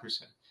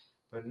 51%,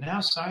 but now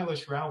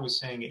Silas Rao was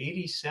saying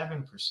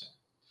 87%.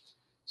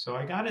 So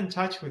I got in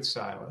touch with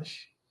Silas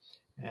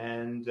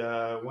and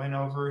went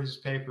over his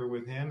paper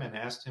with him and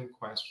asked him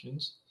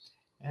questions.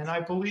 And I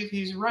believe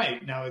he's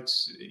right. Now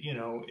it's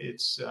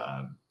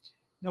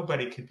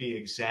nobody could be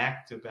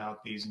exact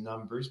about these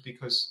numbers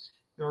because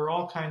there are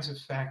all kinds of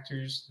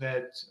factors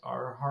that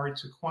are hard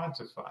to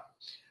quantify.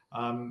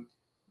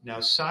 Now,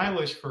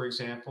 Silas, for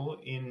example,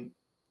 in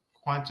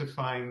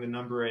quantifying the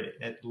number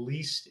at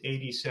least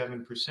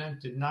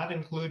 87%, did not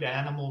include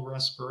animal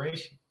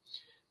respiration.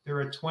 There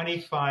are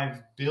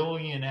 25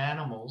 billion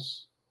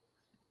animals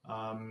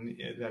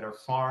that are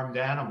farmed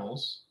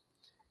animals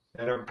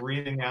that are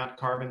breathing out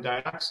carbon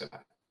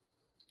dioxide.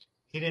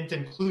 He didn't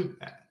include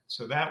that.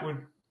 So that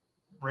would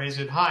raise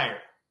it higher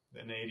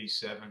than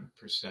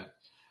 87%.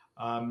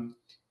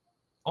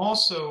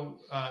 Also,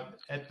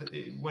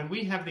 when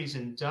we have these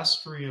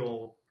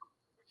industrial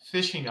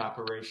fishing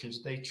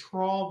operations, they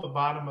trawl the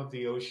bottom of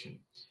the ocean,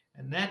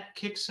 and that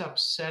kicks up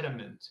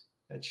sediment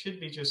that should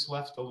be just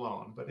left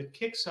alone, but it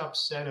kicks up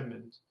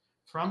sediment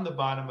from the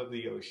bottom of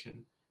the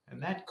ocean,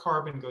 and that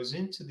carbon goes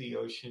into the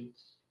ocean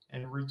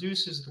and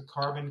reduces the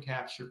carbon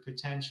capture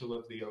potential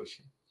of the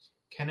ocean.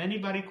 Can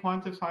anybody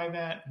quantify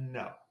that?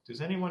 No.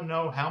 Does anyone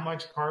know how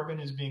much carbon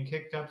is being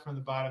kicked up from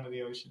the bottom of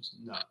the oceans?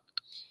 No.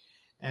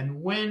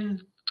 And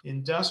when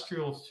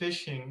industrial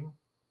fishing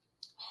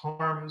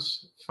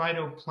harms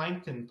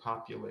phytoplankton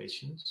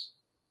populations,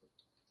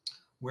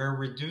 we're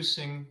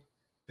reducing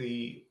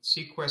the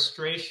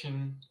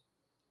sequestration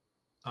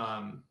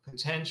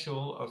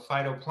potential of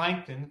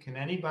phytoplankton. Can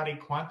anybody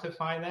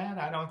quantify that?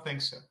 I don't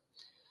think so.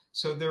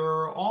 So there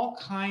are all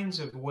kinds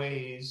of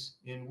ways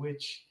in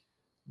which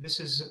this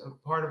is a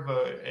part of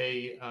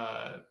a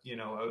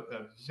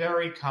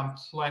very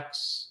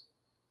complex,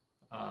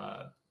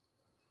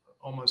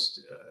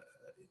 almost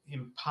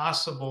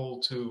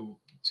impossible to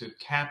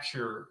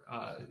capture,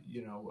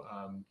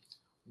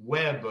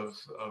 web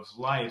of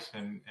life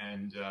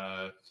and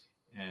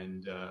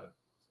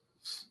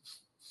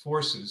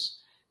forces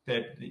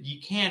that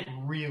you can't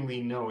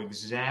really know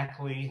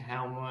exactly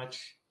how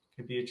much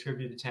could be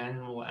attributed to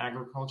animal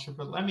agriculture.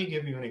 But let me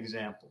give you an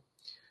example.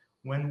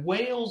 When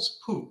whales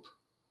poop,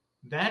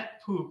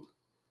 that poop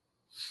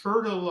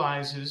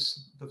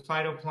fertilizes the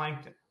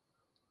phytoplankton.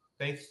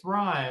 They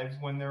thrive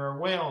when there are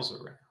whales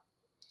around.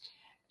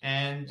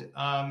 And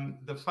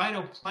the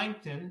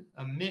phytoplankton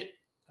emit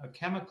a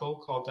chemical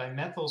called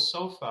dimethyl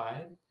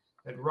sulfide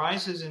that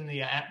rises in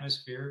the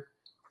atmosphere,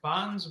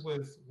 bonds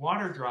with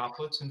water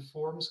droplets, and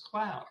forms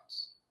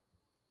clouds.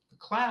 The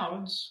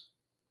clouds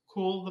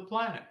cool the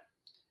planet.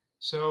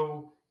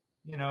 So,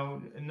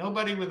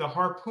 nobody with a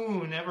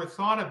harpoon ever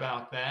thought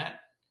about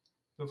that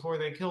before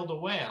they killed a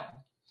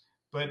whale.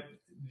 But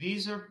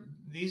these are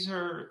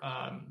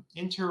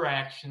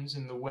interactions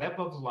in the web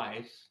of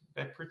life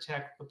that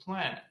protect the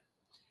planet.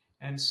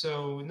 And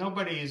so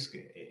nobody is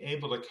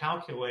able to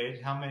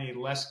calculate how many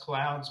less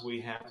clouds we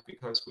have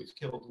because we've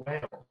killed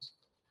whales.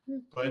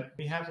 But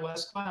we have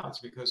less clouds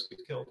because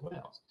we've killed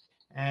whales.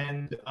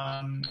 And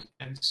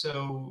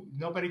so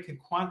nobody could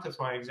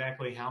quantify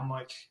exactly how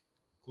much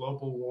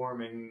global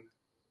warming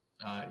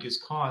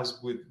is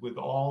caused with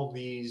all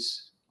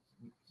these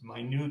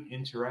minute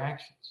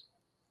interactions.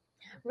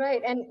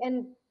 Right. And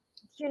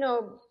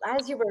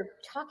as you were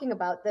talking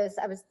about this,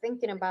 I was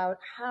thinking about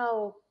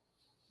how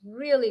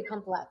really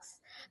complex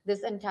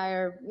this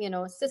entire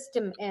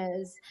system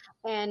is,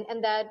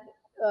 and that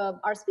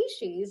our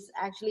species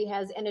actually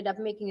has ended up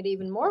making it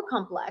even more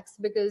complex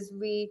because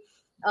we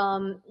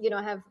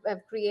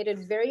have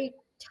created very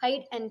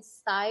tight and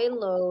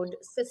siloed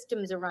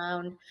systems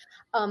around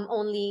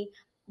only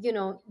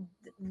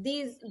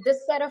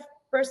this set of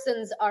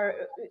persons are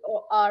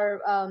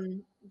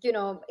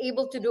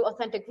able to do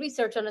authentic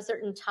research on a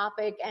certain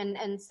topic,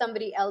 and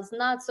somebody else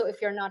not. So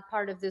if you're not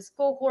part of this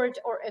cohort,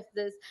 or if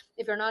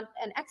you're not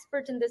an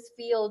expert in this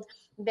field,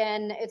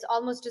 then it's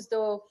almost as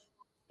though,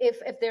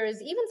 if there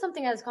is even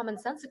something as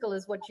commonsensical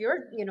as what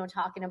you're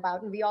talking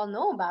about, and we all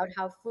know about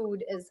how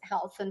food is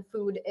health and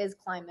food is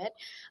climate,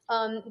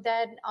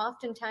 that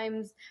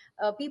oftentimes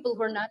people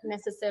who are not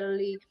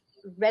necessarily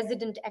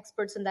resident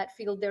experts in that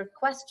field, they're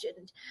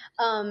questioned.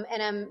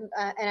 And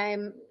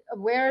I'm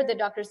aware that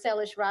Dr.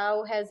 Salish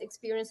Rao has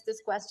experienced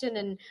this question,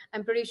 and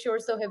I'm pretty sure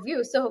so have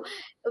you. So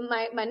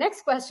my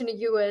next question to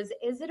you is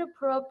it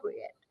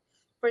appropriate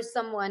for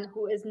someone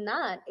who is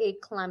not a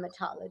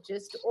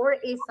climatologist or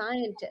a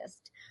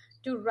scientist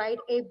to write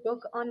a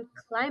book on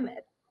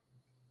climate?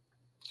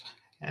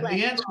 And Glenn.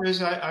 the answer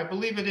is, I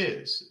believe it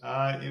is.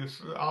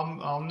 If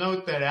I'll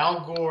note that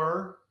Al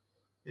Gore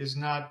is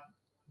not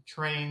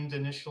trained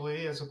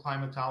initially as a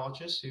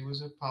climatologist; he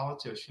was a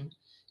politician.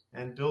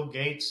 And Bill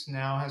Gates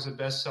now has a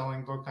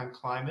best-selling book on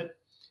climate,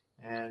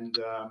 and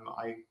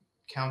I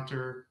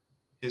counter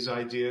his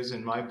ideas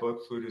in my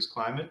book, Food is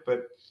Climate.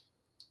 But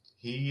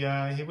he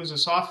was a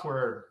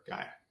software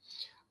guy.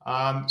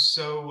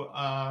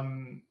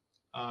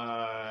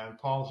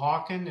 Paul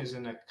Hawken is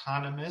an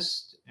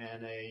economist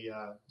and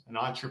an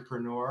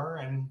entrepreneur,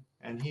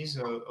 and he's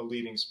a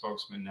leading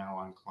spokesman now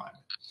on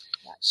climate.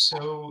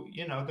 So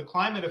the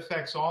climate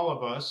affects all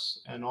of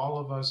us, and all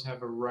of us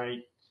have a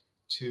right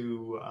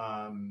to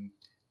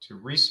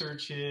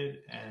research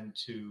it and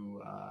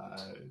to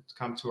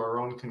come to our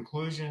own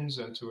conclusions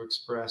and to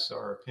express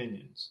our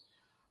opinions.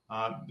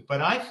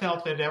 But I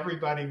felt that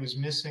everybody was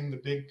missing the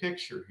big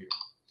picture here.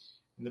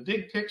 And the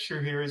big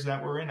picture here is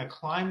that we're in a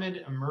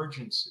climate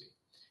emergency.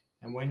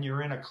 And when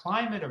you're in a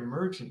climate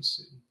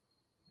emergency,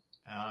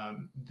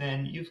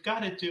 then you've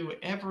got to do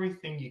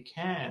everything you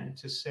can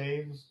to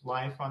save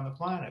life on the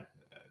planet,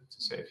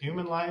 to save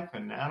human life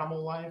and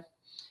animal life.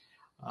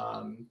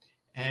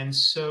 And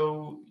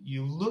so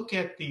you look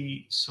at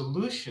the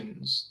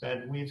solutions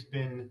that we've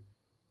been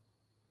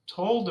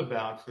told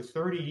about for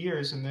 30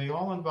 years, and they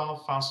all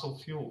involve fossil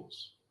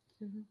fuels.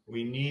 Mm-hmm.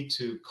 We need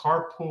to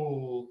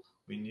carpool.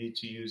 We need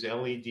to use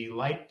LED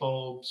light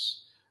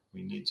bulbs.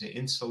 We need to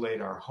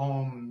insulate our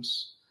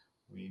homes.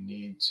 We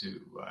need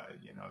to,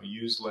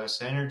 use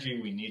less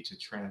energy. We need to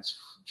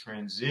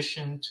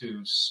transition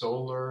to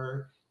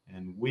solar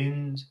and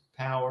wind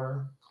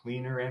power,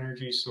 cleaner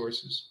energy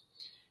sources.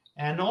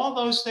 And all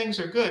those things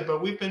are good,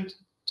 but we've been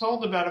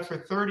told about it for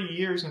 30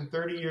 years, and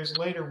 30 years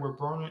later, we're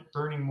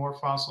burning more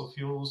fossil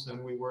fuels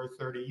than we were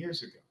 30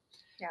 years ago.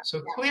 Yeah.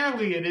 So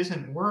clearly it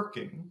isn't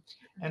working.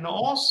 And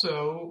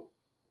also,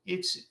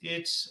 Bill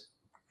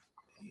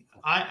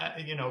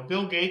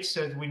Gates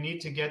said we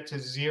need to get to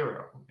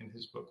zero in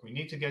his book. We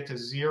need to get to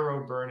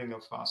zero burning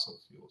of fossil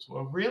fuels.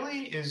 Well,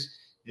 really, is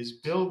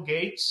Bill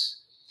Gates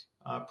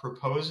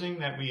proposing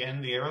that we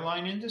end the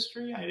airline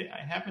industry? I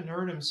haven't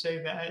heard him say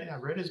that. I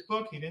read his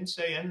book. He didn't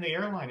say end the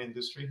airline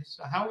industry.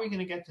 So how are we going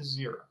to get to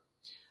zero?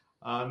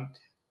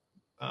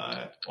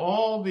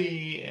 All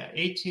the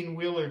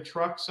 18-wheeler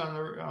trucks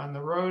on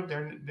the road,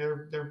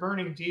 they're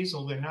burning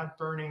diesel. They're not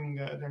burning.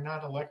 They're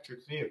not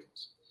electric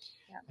vehicles.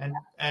 Yeah.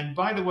 And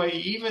by the way,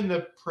 even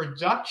the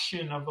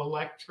production of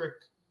electric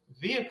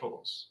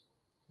vehicles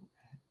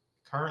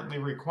currently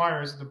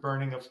requires the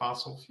burning of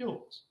fossil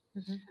fuels.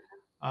 Mm-hmm.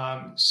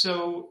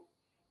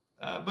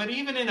 But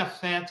even in a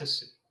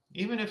fantasy,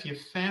 even if you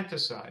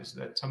fantasize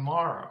that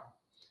tomorrow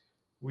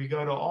we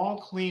go to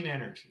all clean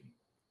energy,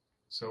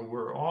 so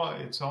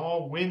it's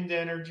all wind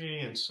energy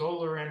and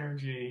solar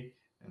energy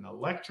and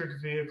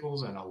electric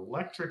vehicles and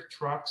electric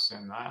trucks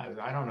and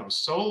I don't know,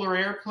 solar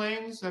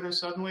airplanes that are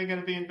suddenly going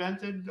to be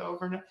invented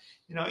overnight.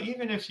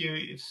 Even if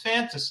you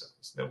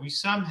fantasize that we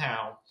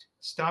somehow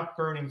stop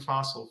burning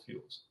fossil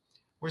fuels,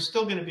 we're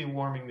still going to be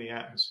warming the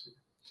atmosphere.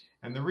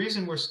 And the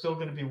reason we're still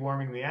going to be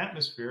warming the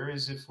atmosphere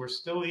is if we're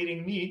still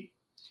eating meat,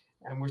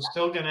 and we're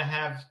still going to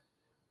have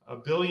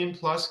 1 billion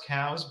plus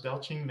cows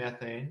belching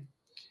methane.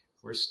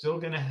 We're still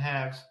going to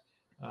have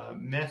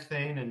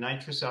methane and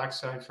nitrous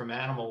oxide from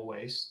animal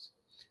waste.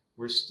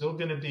 We're still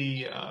going to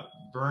be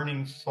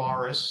burning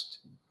forest.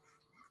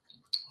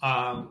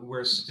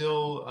 We're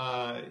still,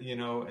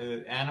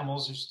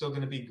 animals are still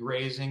going to be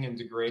grazing and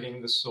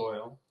degrading the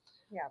soil.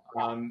 Yeah.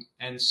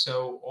 And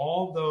so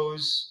all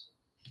those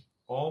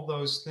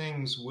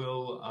things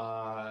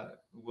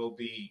will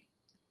be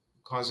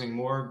causing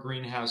more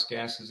greenhouse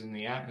gases in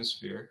the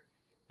atmosphere,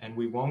 and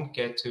we won't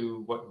get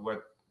to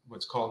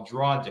what's called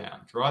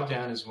drawdown.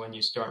 Drawdown is when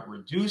you start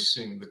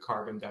reducing the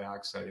carbon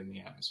dioxide in the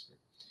atmosphere.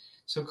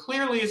 So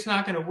clearly it's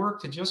not going to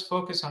work to just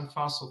focus on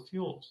fossil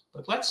fuels.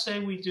 But let's say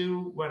we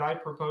do what I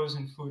propose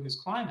in Food is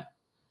Climate.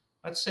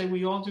 Let's say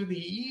we all do the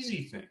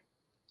easy thing.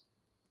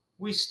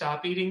 We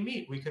stop eating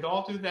meat. We could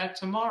all do that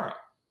tomorrow.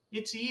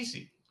 It's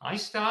easy. I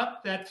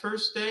stopped that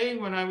first day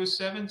when I was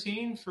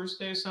 17, first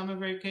day of summer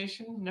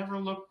vacation, never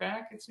looked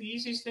back. It's the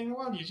easiest thing in the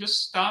world. You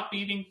just stop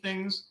eating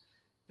things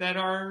that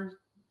are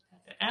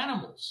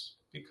animals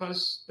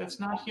because that's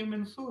not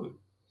human food.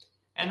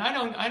 And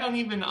I don't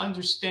even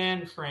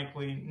understand,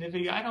 frankly,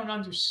 Nivi, I don't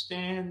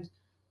understand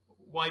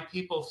why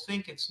people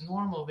think it's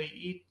normal to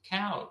eat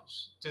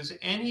cows. Does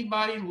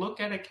anybody look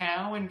at a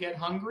cow and get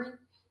hungry?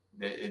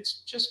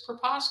 It's just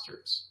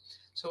preposterous.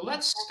 So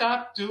let's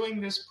stop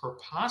doing this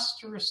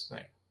preposterous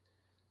thing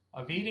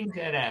of eating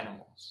dead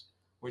animals,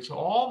 which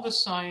all the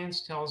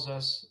science tells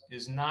us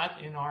is not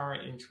in our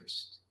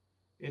interest.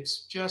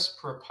 It's just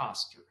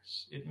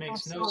preposterous. It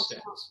makes no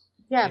sense.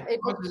 Yeah,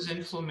 It causes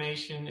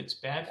inflammation. It's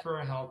bad for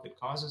our health. It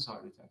causes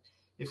heart attack.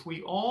 If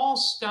we all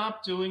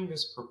stop doing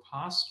this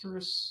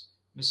preposterous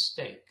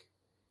mistake,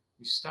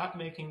 we stop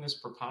making this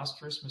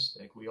preposterous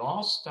mistake, we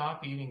all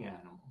stop eating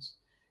animals,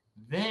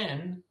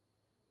 then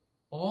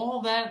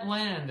all that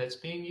land that's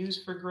being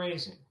used for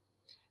grazing,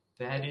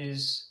 that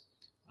is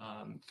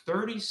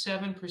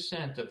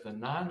 37% of the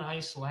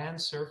non-ice land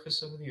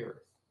surface of the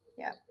earth,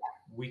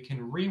 we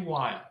can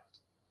rewild.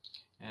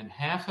 And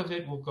half of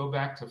it will go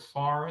back to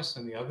forest,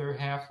 and the other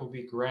half will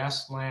be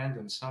grassland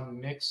and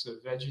some mix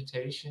of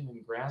vegetation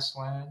and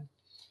grassland.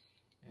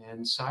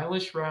 And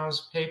Silas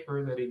Rao's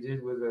paper that he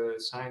did with a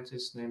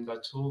scientist named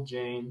Atul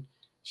Jain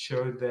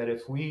showed that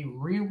if we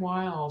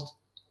rewild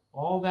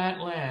all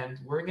that land,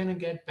 we're going to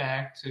get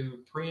back to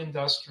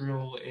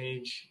pre-industrial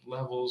age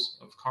levels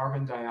of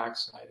carbon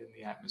dioxide in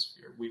the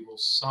atmosphere. We will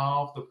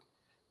solve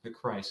the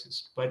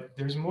crisis. But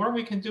there's more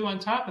we can do on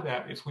top of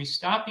that. If we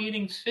stop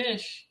eating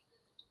fish,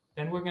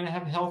 then we're going to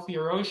have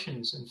healthier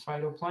oceans and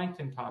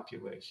phytoplankton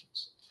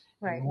populations,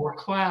 and more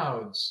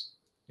clouds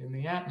in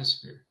the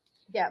atmosphere.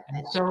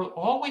 And so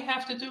all we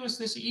have to do is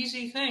this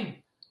easy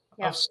thing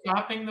of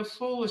stopping the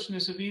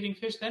foolishness of eating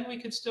fish. Then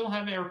we could still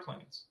have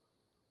airplanes.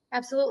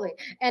 Absolutely.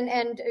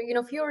 And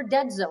fewer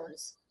dead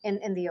zones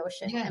in the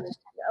ocean. Yes. I mean,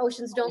 the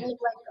oceans don't look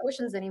like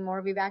oceans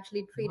anymore. We've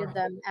actually treated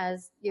them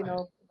as,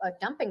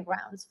 dumping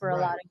grounds for a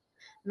lot of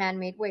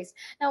man-made waste.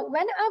 Now,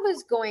 when I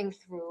was going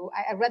through,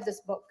 I read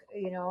this book,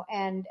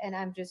 and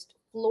I'm just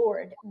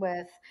floored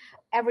with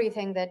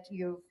everything that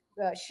you've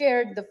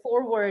shared. The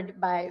foreword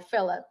by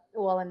Philip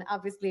Wallen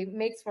obviously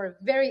makes for a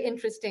very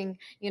interesting,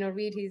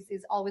 read.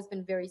 He's always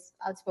been very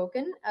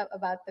outspoken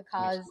about the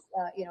cause,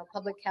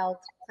 public health,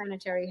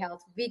 planetary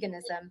health,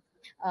 veganism.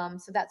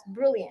 So that's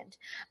brilliant.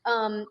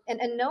 And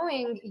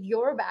knowing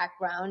your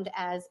background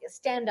as a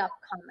stand-up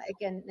comic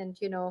and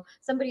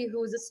somebody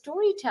who's a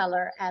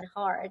storyteller at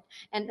heart,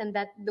 and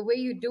that the way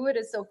you do it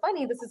is so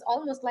funny. This is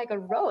almost like a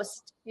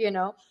roast,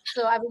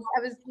 So I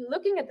was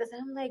looking at this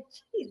and I'm like,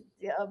 geez,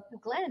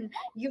 Glenn,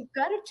 you've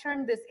got to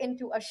turn this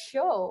into a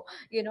show,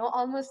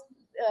 almost.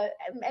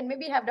 And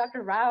maybe have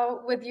Dr.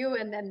 Rao with you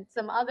and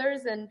some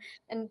others and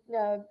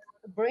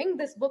bring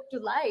this book to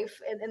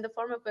life in the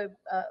form of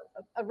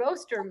a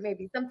roaster,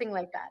 maybe something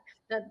like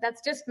that.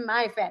 That's just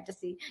my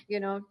fantasy,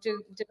 to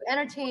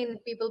entertain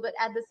people, but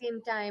at the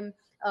same time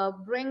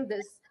bring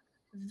this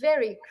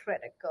very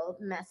critical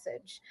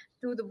message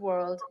to the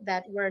world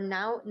that we're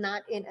now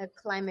not in a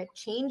climate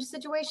change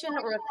situation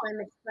or a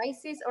climate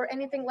crisis or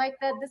anything like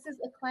that. This is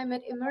a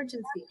climate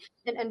emergency,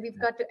 and we've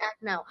got to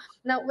act now.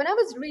 Now, when I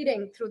was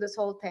reading through this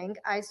whole thing,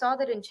 I saw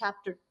that in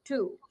chapter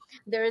 2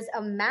 there is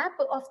a map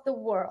of the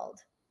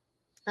world,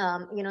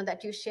 that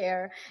you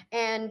share,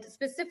 and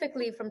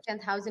specifically from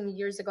 10,000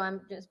 years ago. I'm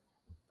just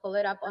pull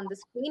it up on the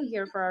screen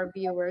here for our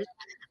viewers.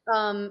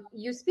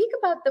 You speak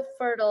about the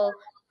Fertile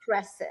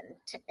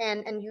Crescent,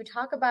 and you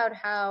talk about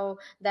how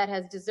that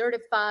has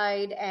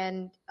desertified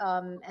and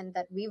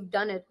that we've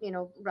done it,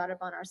 brought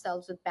upon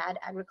ourselves with bad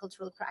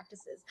agricultural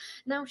practices.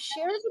 Now,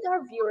 share with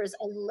our viewers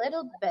a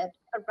little bit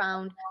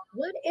around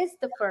what is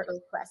the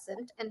Fertile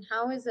Crescent and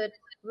how is it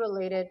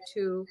related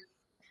to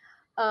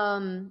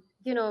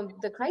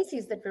the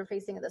crises that we're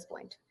facing at this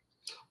point.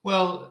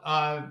 Well,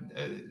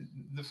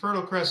 the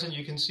Fertile Crescent,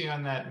 you can see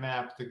on that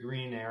map, the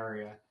green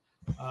area.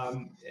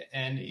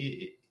 And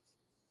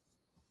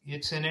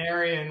it's an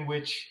area in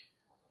which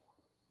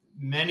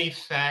many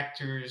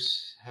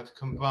factors have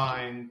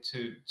combined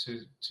to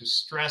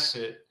stress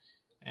it.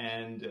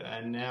 And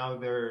now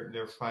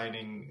they're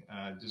fighting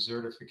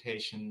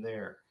desertification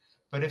there.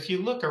 But if you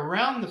look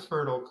around the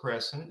Fertile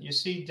Crescent, you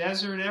see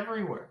desert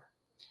everywhere.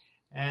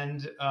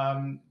 And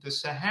the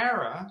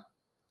Sahara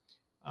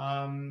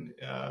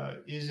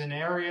is an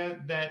area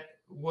that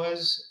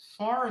was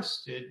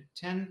forested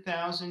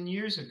 10,000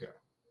 years ago.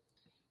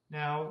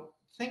 Now,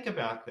 think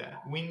about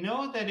that. We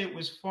know that it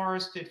was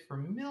forested for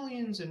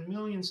millions and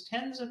millions,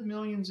 tens of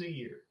millions of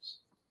years.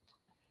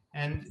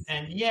 And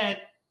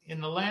yet, in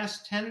the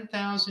last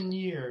 10,000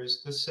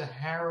 years, the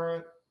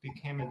Sahara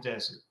became a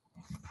desert.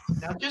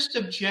 Now, just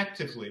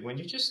objectively, when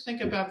you just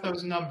think about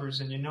those numbers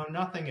and you know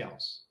nothing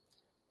else,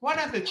 what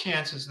are the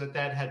chances that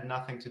that had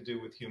nothing to do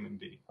with human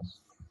beings?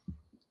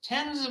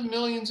 Tens of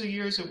millions of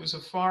years it was a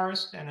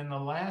forest, and in the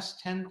last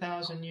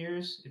 10,000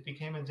 years it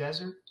became a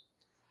desert.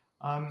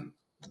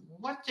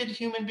 What did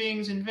human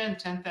beings invent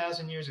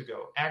 10,000 years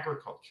ago?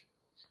 Agriculture.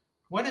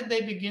 What did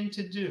they begin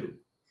to do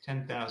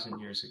 10,000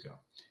 years ago?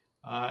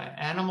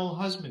 Animal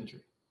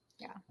husbandry.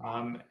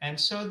 Yeah. And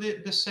so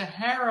the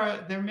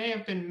Sahara, there may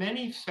have been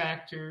many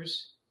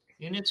factors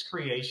in its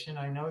creation.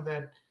 I know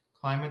that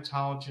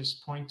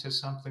climatologists point to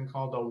something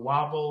called a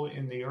wobble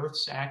in the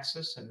Earth's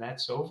axis, and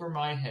that's over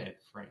my head,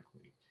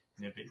 frankly,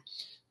 Nivi.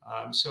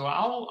 So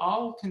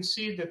I'll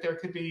concede that there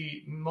could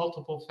be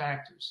multiple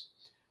factors,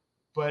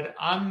 but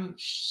I'm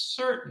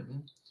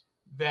certain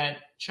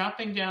that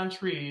chopping down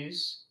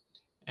trees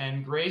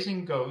and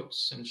grazing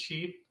goats and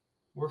sheep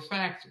were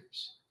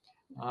factors.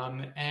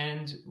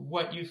 And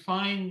what you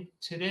find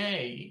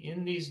today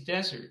in these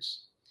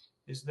deserts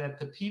is that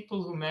the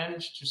people who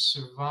manage to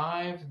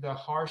survive the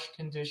harsh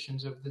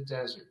conditions of the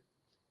desert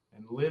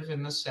and live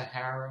in the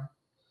Sahara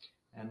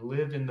and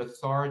live in the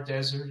Thar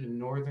Desert in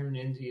northern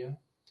India,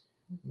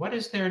 what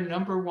is their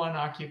number one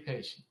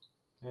occupation?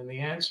 And the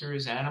answer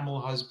is animal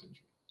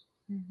husbandry.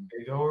 Mm-hmm.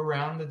 They go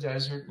around the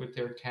desert with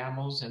their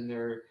camels and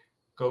their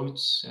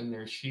goats and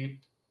their sheep.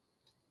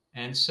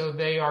 And so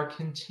they are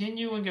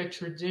continuing a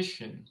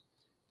tradition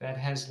that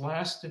has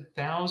lasted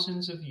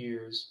thousands of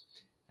years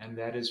and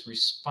that is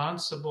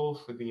responsible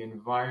for the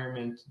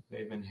environment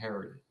they've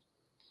inherited.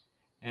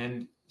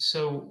 And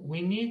so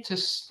we need to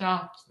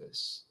stop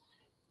this,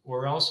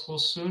 or else we'll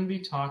soon be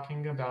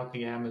talking about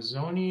the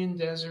Amazonian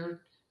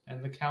desert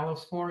and the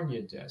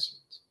California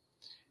desert.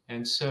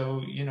 And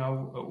so,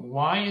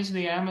 why is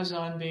the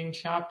Amazon being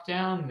chopped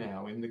down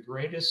now in the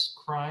greatest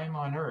crime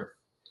on earth?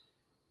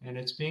 And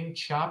it's being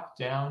chopped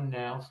down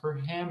now for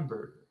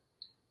hamburger.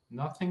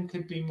 Nothing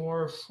could be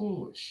more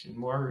foolish and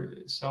more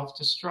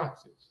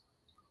self-destructive.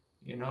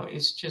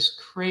 It's just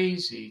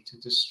crazy to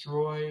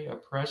destroy a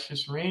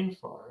precious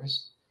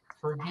rainforest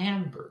for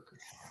hamburger.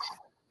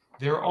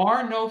 There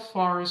are no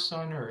forests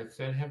on earth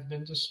that have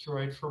been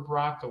destroyed for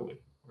broccoli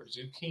or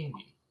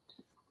zucchini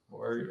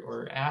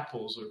or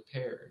apples or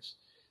pears.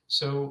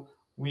 So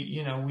we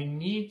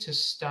need to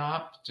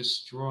stop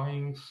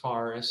destroying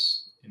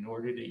forests in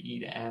order to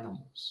eat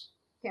animals.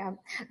 Yeah.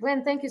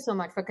 Glenn, thank you so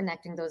much for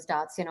connecting those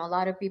dots. A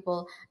lot of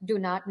people do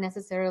not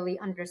necessarily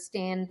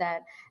understand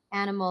that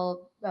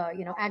animal,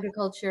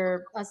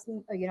 agriculture, us,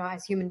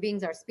 as human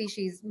beings, our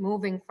species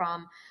moving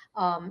from,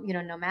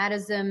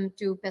 nomadism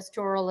to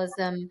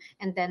pastoralism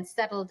and then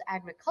settled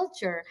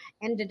agriculture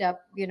ended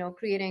up,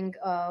 creating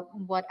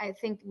what I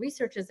think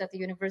researchers at the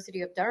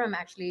University of Durham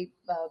actually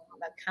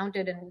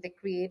counted, and they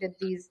created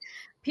these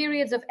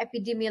periods of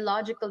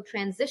epidemiological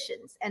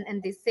transitions.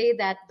 And they say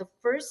that the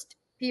first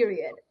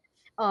period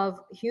of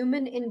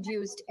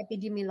human-induced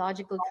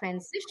epidemiological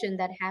transition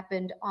that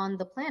happened on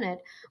the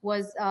planet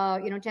was,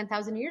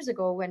 10,000 years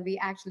ago, when we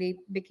actually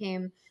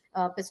became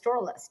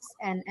pastoralists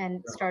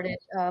and started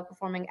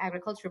performing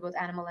agriculture, both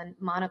animal and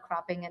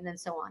monocropping, and then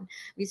so on.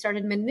 We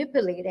started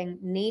manipulating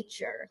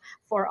nature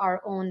for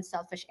our own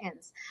selfish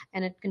ends,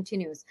 and it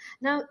continues.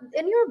 Now,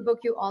 in your book,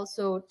 you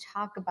also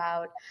talk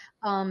about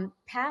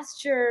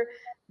pasture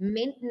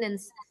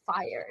maintenance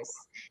fires,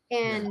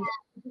 and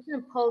I'm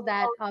going to pull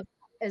that up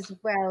as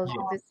well.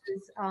 This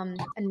is a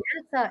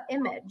NASA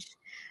image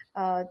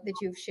that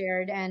you've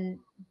shared, and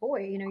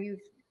boy,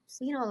 you've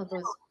seen all of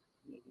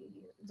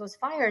those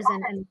fires,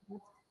 and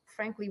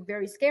frankly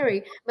very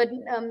scary. But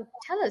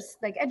tell us,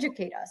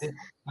 educate us.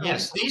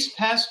 Yes, these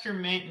pasture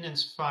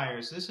maintenance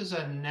fires. This is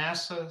a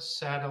NASA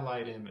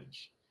satellite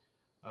image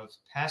of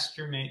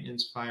pasture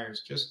maintenance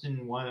fires just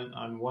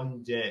on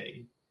one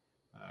day.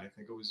 I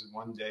think it was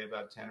one day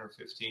about 10 or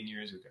 15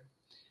 years ago.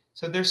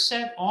 So they're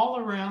set all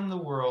around the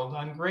world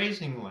on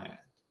grazing land.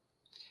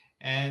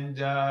 And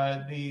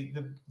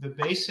the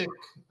basic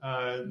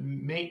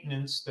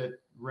maintenance that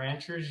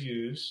ranchers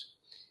use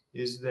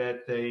is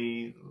that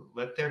they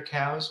let their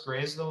cows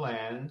graze the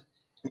land,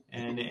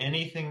 and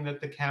anything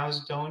that the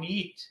cows don't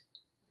eat,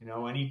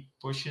 any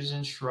bushes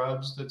and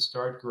shrubs that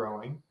start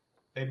growing,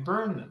 they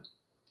burn them.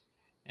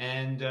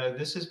 And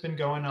this has been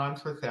going on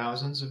for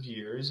thousands of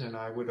years, and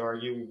I would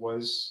argue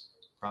was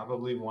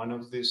probably one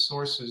of the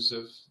sources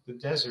of the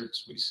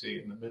deserts we see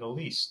in the Middle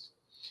East.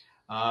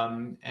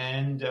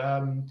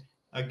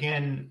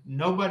 Again,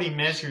 nobody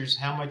measures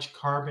how much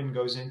carbon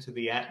goes into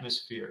the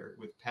atmosphere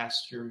with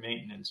pasture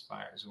maintenance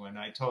fires. When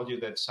I told you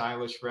that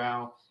Silas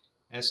Rao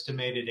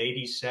estimated at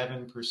least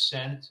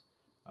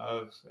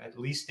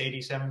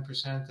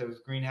 87%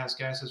 of greenhouse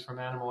gases from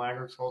animal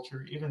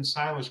agriculture, even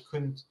Silas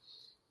couldn't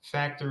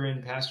factor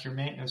in pasture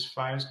maintenance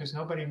fires because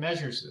nobody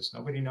measures this.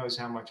 Nobody knows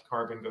how much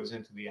carbon goes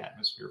into the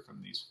atmosphere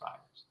from these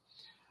fires.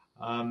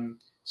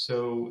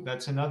 So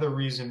that's another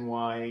reason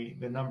why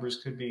the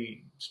numbers could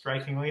be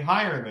strikingly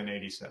higher than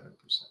 87%.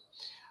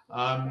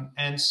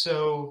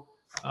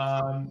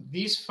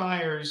 These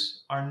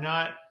fires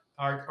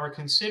are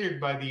considered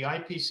by the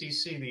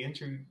IPCC, the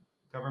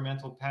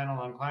Intergovernmental Panel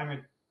on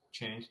Climate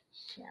Change.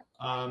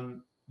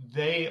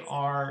 They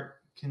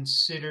are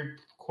considered,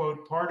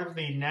 quote, part of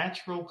the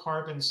natural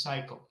carbon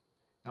cycle.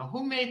 Now,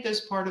 who made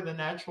this part of the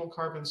natural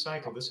carbon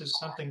cycle? This is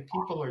something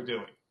people are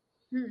doing.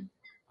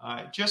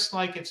 Just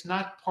like it's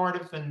not part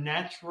of the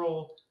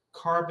natural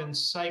carbon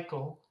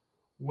cycle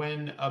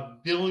when 1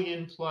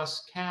 billion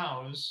plus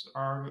cows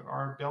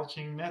are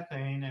belching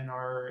methane and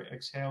are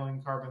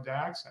exhaling carbon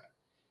dioxide.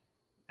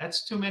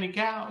 That's too many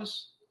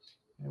cows,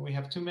 and we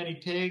have too many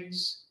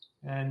pigs,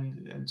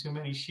 and too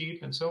many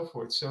sheep and so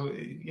forth. So,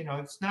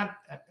 it's not,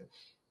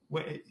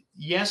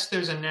 yes,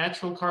 there's a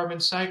natural carbon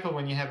cycle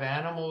when you have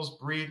animals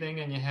breathing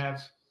and you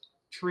have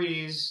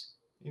trees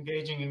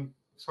engaging in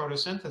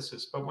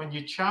photosynthesis. But when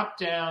you chop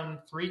down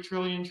 3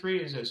 trillion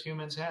trees, as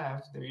humans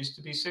have, there used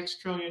to be 6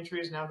 trillion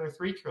trees, now there are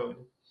 3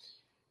 trillion,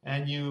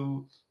 and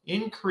you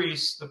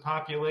increase the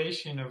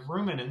population of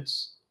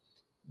ruminants,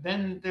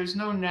 then there's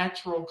no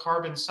natural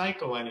carbon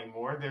cycle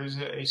anymore. There's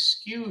a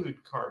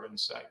skewed carbon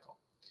cycle.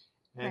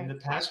 And Right.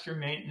 the pasture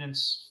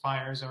maintenance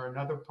fires are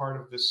another part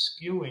of the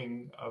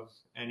skewing of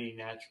any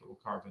natural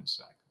carbon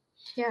cycle.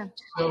 Yeah.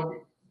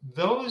 So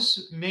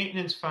those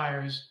maintenance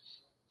fires,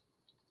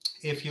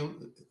 if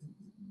you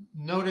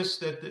notice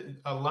that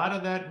a lot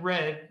of that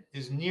red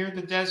is near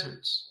the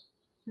deserts.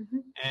 Hmm.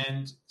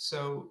 And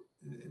so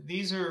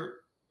these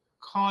are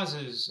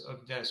causes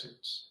of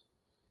deserts.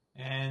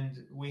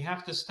 And we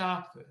have to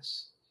stop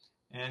this.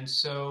 And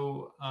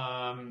so,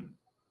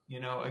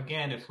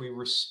 again, if we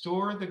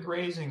restore the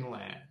grazing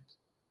land,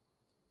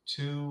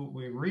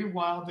 we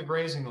rewild the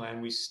grazing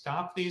land, we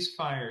stop these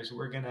fires,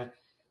 we're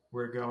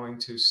going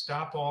to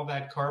stop all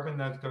that carbon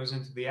that goes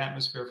into the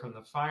atmosphere from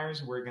the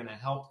fires. We're going to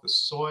help the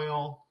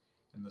soil,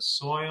 and the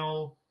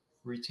soil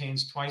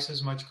retains twice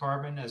as much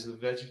carbon as the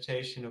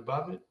vegetation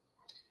above it.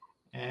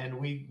 And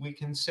we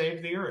can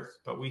save the earth,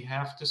 but we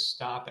have to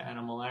stop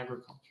animal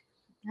agriculture.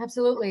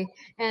 Absolutely.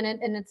 And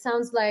it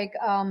sounds like,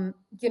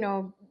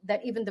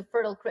 that even the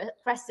Fertile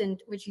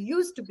Crescent, which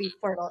used to be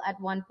fertile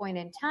at one point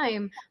in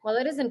time, well,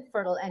 it isn't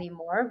fertile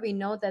anymore. We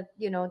know that,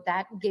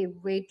 that gave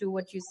way to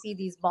what you see,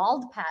 these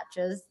bald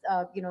patches,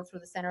 through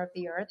the center of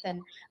the earth.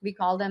 And we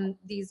call them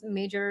these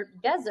major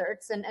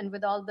deserts. And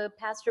with all the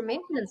pasture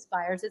maintenance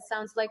fires, it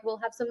sounds like we'll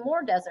have some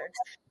more deserts.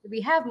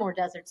 We have more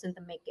deserts in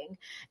the making.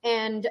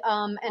 And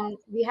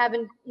we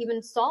haven't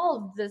even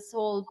solved this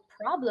whole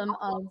problem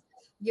of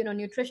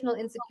nutritional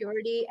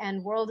insecurity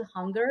and world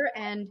hunger.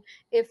 And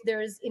if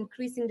there's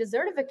increasing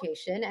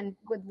desertification, and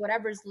with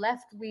whatever's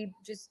left we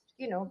just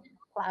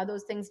plow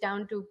those things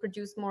down to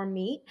produce more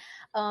meat,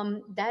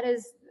 that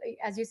is,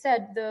 as you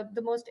said,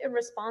 the most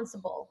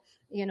irresponsible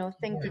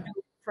thing to do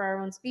for our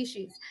own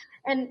species.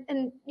 And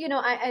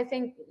I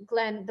think,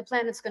 Glenn, the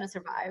planet's going to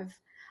survive.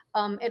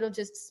 It'll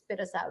just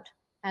spit us out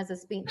as a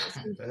species.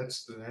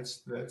 That's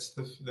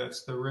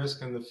the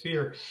risk and the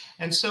fear.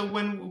 And so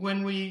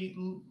when we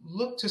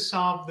look to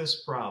solve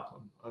this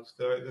problem of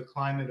the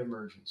climate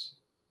emergency,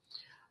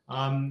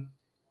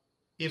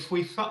 if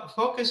we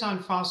focus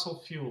on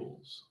fossil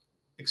fuels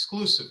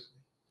exclusively,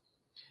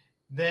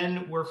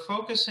 then we're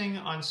focusing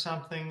on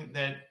something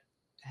that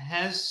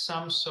has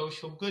some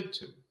social good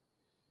to it.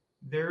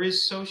 There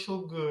is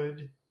social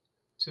good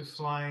to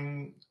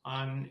flying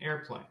on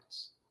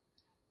airplanes.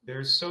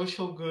 There's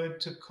social good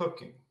to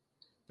cooking.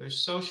 There's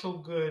social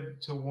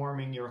good to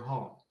warming your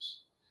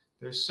homes.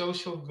 There's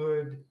social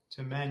good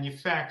to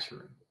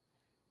manufacturing.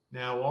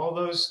 Now, all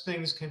those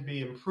things can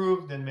be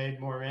improved and made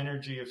more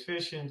energy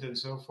efficient and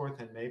so forth,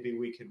 and maybe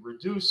we could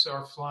reduce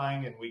our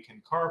flying and we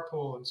can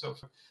carpool and so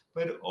forth.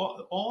 But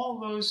all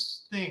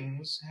those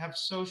things have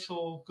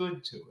social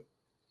good to it.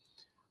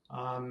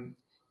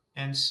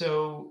 And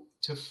so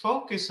to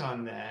focus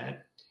on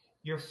that,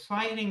 you're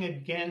fighting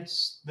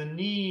against the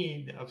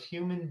need of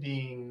human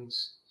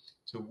beings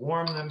to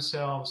warm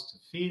themselves, to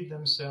feed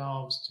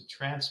themselves, to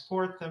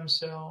transport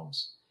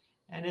themselves.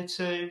 And it's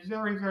a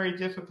very, very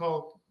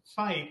difficult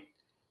fight.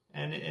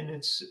 And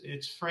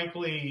it's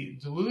frankly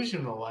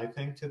delusional, I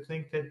think, to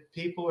think that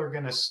people are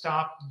going to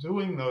stop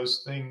doing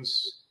those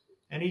things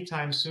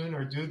anytime soon,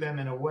 or do them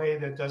in a way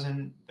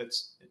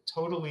that's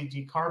totally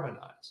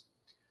decarbonized.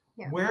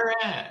 Yeah.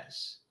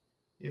 Whereas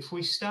if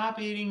we stop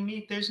eating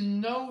meat, there's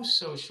no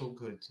social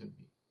good to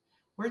meat.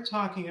 We're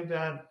talking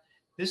about,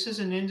 this is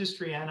an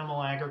industry,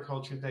 animal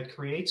agriculture, that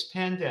creates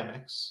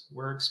pandemics.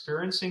 We're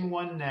experiencing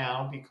one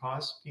now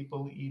because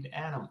people eat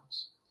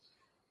animals.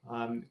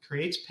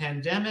 Creates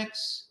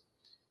pandemics,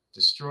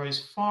 destroys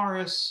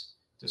forests,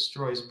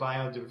 destroys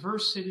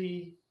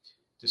biodiversity,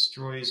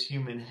 destroys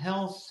human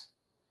health,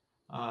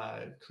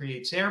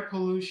 creates air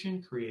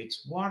pollution,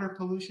 creates water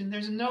pollution.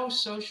 There's no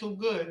social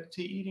good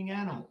to eating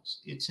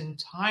animals. It's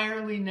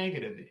entirely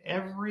negative.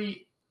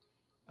 Every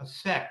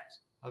effect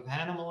of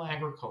animal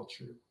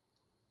agriculture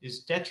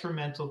is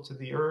detrimental to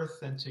the earth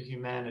and to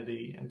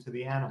humanity and to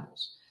the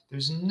animals.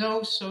 There's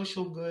no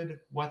social good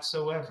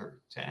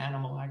whatsoever to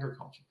animal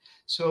agriculture.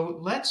 So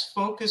let's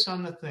focus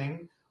on the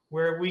thing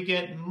where we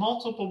get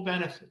multiple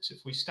benefits.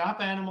 If we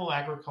stop animal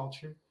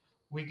agriculture,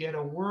 we get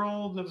a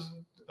world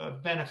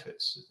of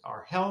benefits: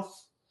 our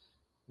health,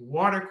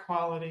 water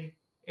quality,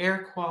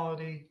 air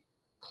quality,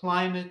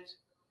 climate,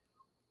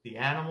 the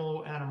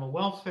animal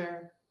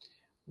welfare.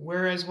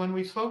 Whereas when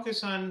we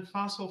focus on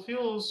fossil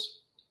fuels,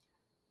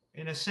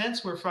 in a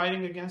sense, we're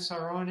fighting against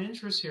our own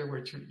interests here,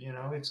 which,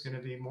 it's going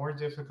to be more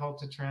difficult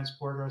to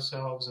transport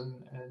ourselves and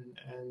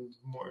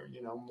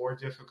more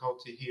difficult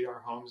to heat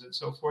our homes and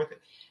so forth.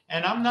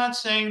 And I'm not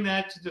saying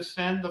that to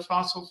defend the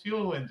fossil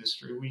fuel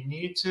industry. We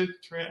need to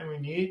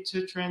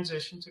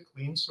transition to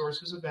clean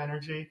sources of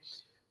energy.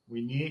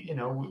 We need,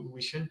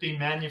 we shouldn't be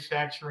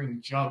manufacturing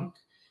junk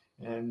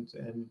and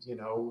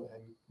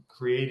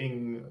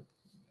creating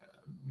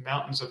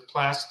mountains of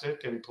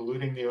plastic and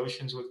polluting the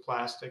oceans with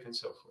plastic and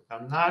so forth.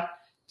 I'm not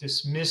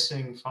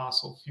dismissing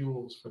fossil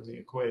fuels from the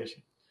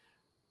equation,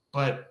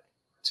 but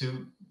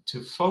to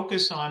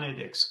focus on it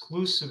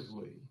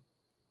exclusively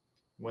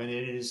when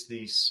it is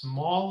the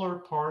smaller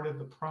part of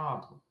the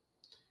problem,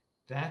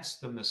 that's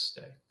the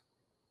mistake.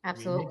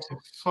 Absolutely. We need to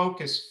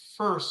focus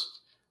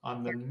first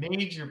on the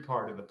major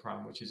part of the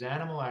problem, which is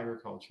animal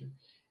agriculture.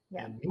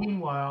 Yeah. And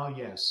meanwhile,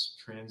 yes,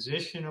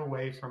 transition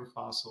away from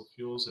fossil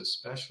fuels,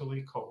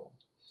 especially coal.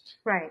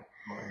 Right.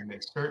 And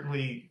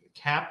certainly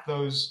cap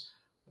those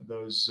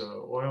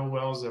oil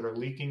wells that are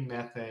leaking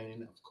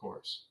methane, of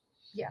course.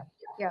 Yeah,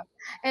 yeah,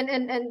 and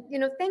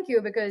thank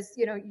you, because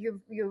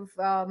you've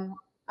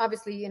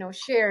obviously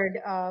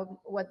shared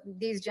what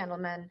these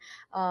gentlemen,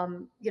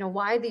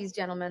 why these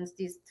gentlemen,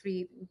 these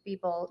three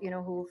people,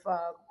 who've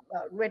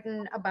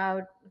written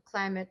about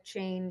climate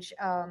change,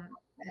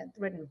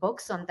 written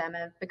books on them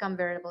and become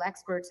veritable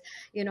experts,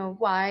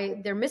 why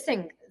they're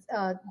missing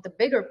the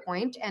bigger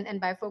point,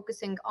 and by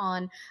focusing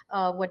on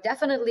what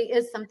definitely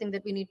is something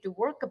that we need to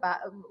work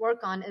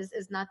on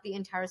is not the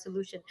entire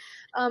solution.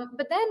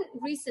 But then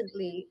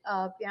recently,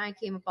 I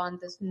came upon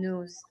this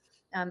news.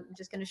 I'm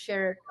just going to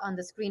share it on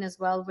the screen as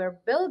well, where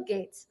Bill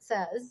Gates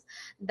says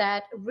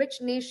that rich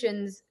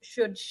nations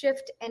should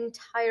shift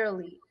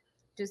entirely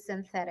to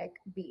synthetic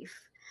beef.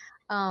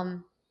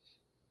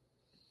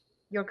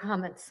 Your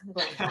comments,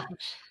 Glen?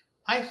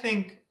 I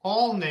think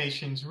all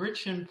nations,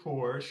 rich and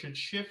poor, should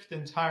shift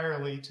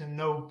entirely to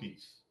no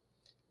beef.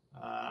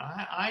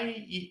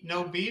 I eat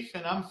no beef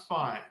and I'm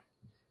fine.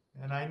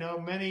 And I know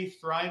many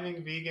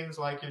thriving vegans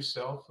like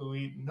yourself who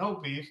eat no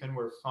beef and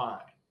we're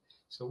fine.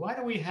 So why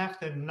do we have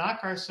to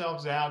knock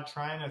ourselves out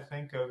trying to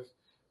think of,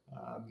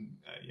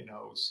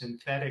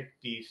 synthetic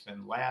beef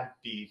and lab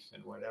beef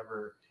and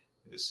whatever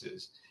this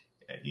is?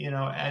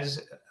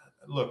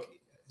 Look,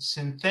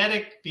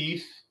 synthetic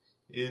beef,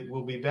 it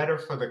will be better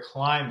for the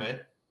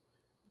climate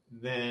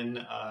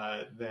than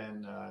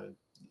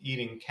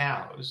eating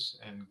cows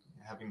and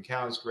having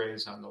cows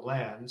graze on the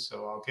land.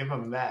 So I'll give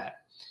them that.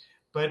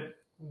 But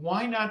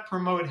why not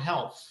promote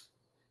health?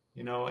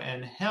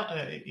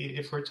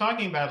 If we're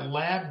talking about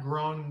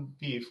lab-grown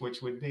beef,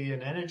 which would be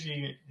an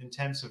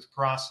energy-intensive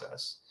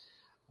process,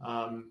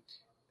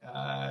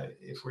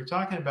 if we're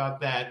talking about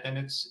that, then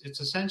it's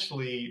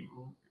essentially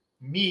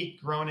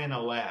meat grown in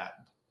a lab,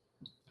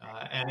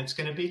 and it's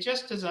going to be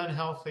just as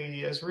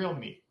unhealthy as real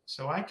meat.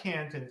 So I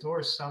can't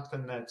endorse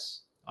something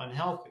that's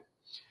unhealthy.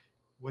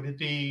 Would it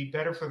be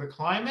better for the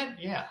climate?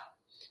 Yeah,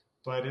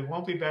 but it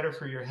won't be better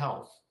for your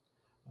health.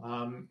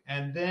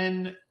 And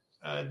then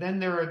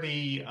there are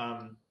the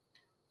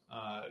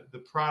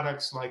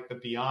products like the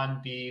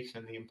Beyond Beef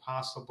and the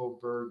Impossible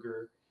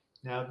Burger.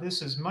 Now,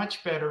 this is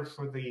much better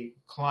for the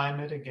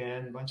climate,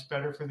 again, much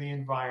better for the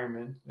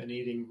environment than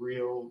eating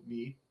real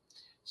meat.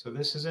 So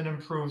this is an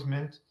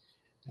improvement.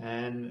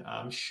 And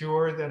I'm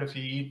sure that if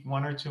you eat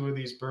one or two of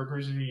these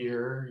burgers a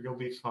year, you'll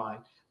be fine.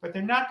 But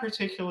they're not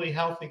particularly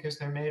healthy because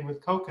they're made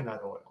with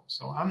coconut oil.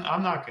 So I'm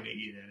not going to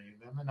eat any of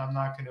them, and I'm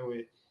not going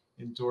to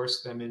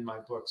endorse them in my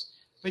books.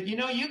 But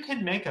you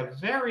can make a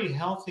very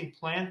healthy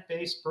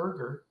plant-based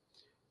burger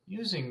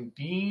using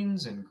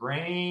beans and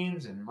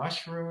grains and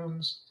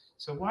mushrooms.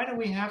 So why do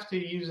we have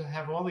to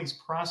have all these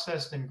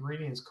processed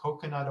ingredients,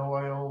 coconut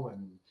oil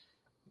and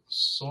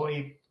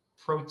soy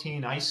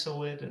protein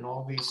isolate and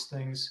all these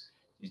things?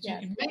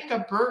 Yes. You make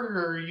a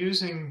burger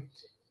using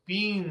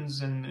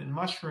beans and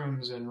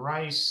mushrooms and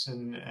rice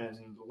and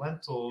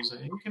lentils,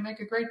 and you can make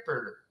a great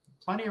burger.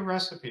 Plenty of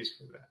recipes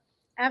for that.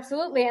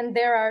 Absolutely. And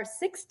there are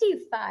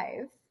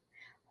 65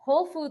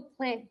 whole food,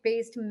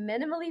 plant-based,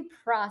 minimally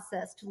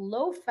processed,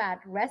 low-fat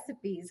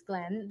recipes,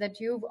 Glen, that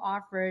you've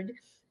offered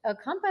a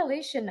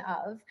compilation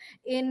of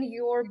in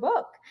your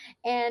book.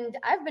 And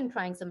I've been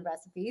trying some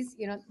recipes.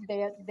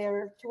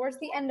 They're towards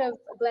the end of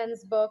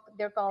Glen's book.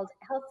 They're called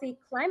Healthy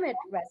Climate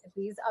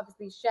Recipes.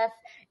 Obviously, Chef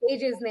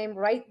AJ's name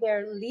right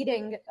there,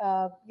 leading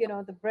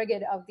the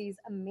brigade of these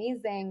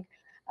amazing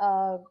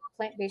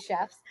plant-based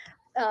chefs.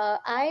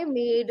 I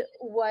made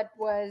what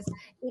was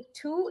a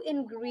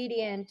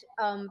 2-ingredient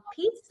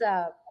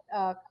pizza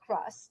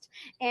crust,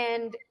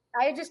 and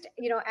I just,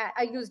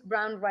 I used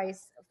brown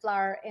rice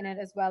flour in it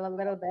as well, a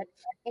little bit,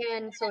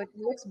 and so it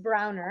looks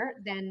browner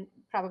than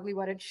probably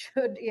what it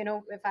should,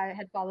 if I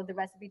had followed the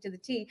recipe to the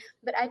T.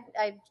 But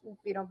I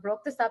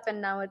broke this up,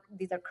 and now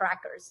these are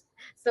crackers.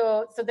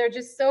 So they're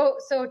just so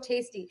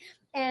tasty,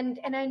 and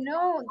I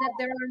know that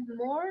there are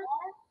more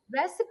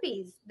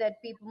recipes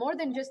that people, more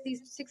than just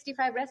these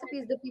 65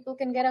 recipes that people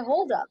can get a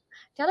hold of.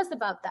 Tell us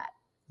about that.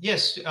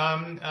 Yes,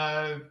 I'm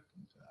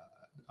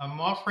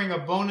offering a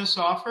bonus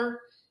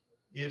offer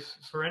if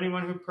for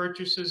anyone who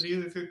purchases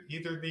either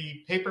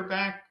the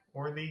paperback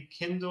or the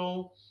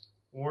Kindle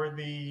or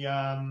the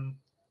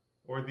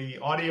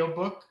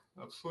audiobook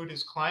of Food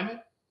is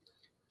Climate.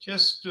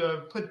 just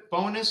put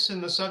bonus in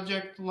the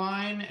subject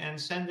line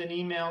and send an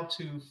email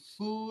to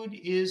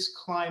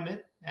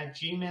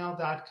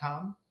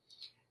foodisclimate@gmail.com.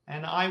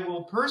 And I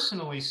will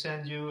personally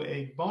send you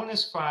a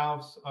bonus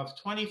file of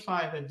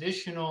 25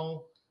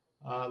 additional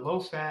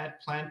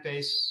low-fat,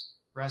 plant-based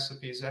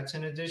recipes. That's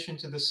in addition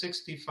to the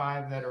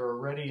 65 that are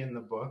already in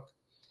the book.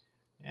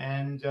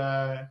 And,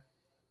 I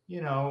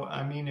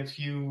mean, if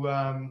you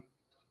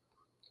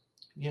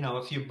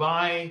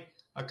buy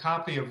a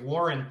copy of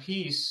War and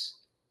Peace,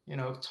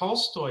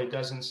 Tolstoy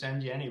doesn't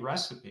send you any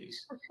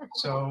recipes.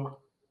 So,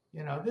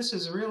 this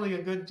is really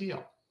a good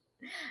deal.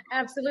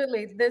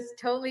 Absolutely. This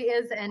totally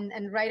is.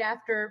 And right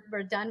after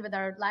we're done with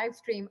our live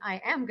stream, I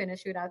am going to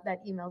shoot out that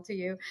email to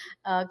you,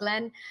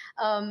 Glen.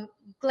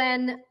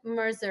 Glen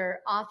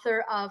Merzer,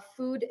 author of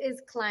Food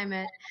is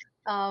Climate.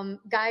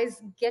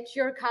 Guys, get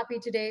your copy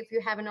today if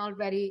you haven't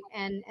already.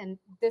 And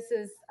this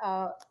is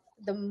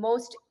the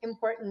most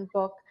important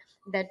book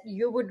that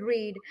you would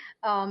read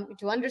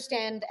to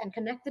understand and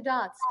connect the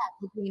dots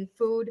between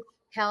food,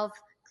 health,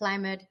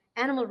 climate,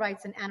 animal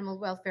rights, and animal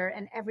welfare,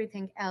 and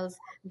everything else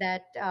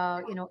that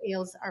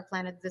ails our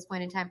planet at this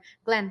point in time.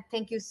 Glen,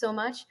 thank you so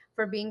much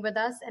for being with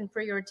us and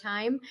for your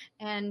time.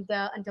 And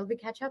until we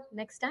catch up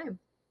next time.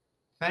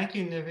 Thank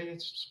you, Nivi.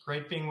 It's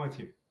great being with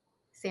you.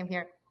 Same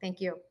here.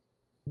 Thank you.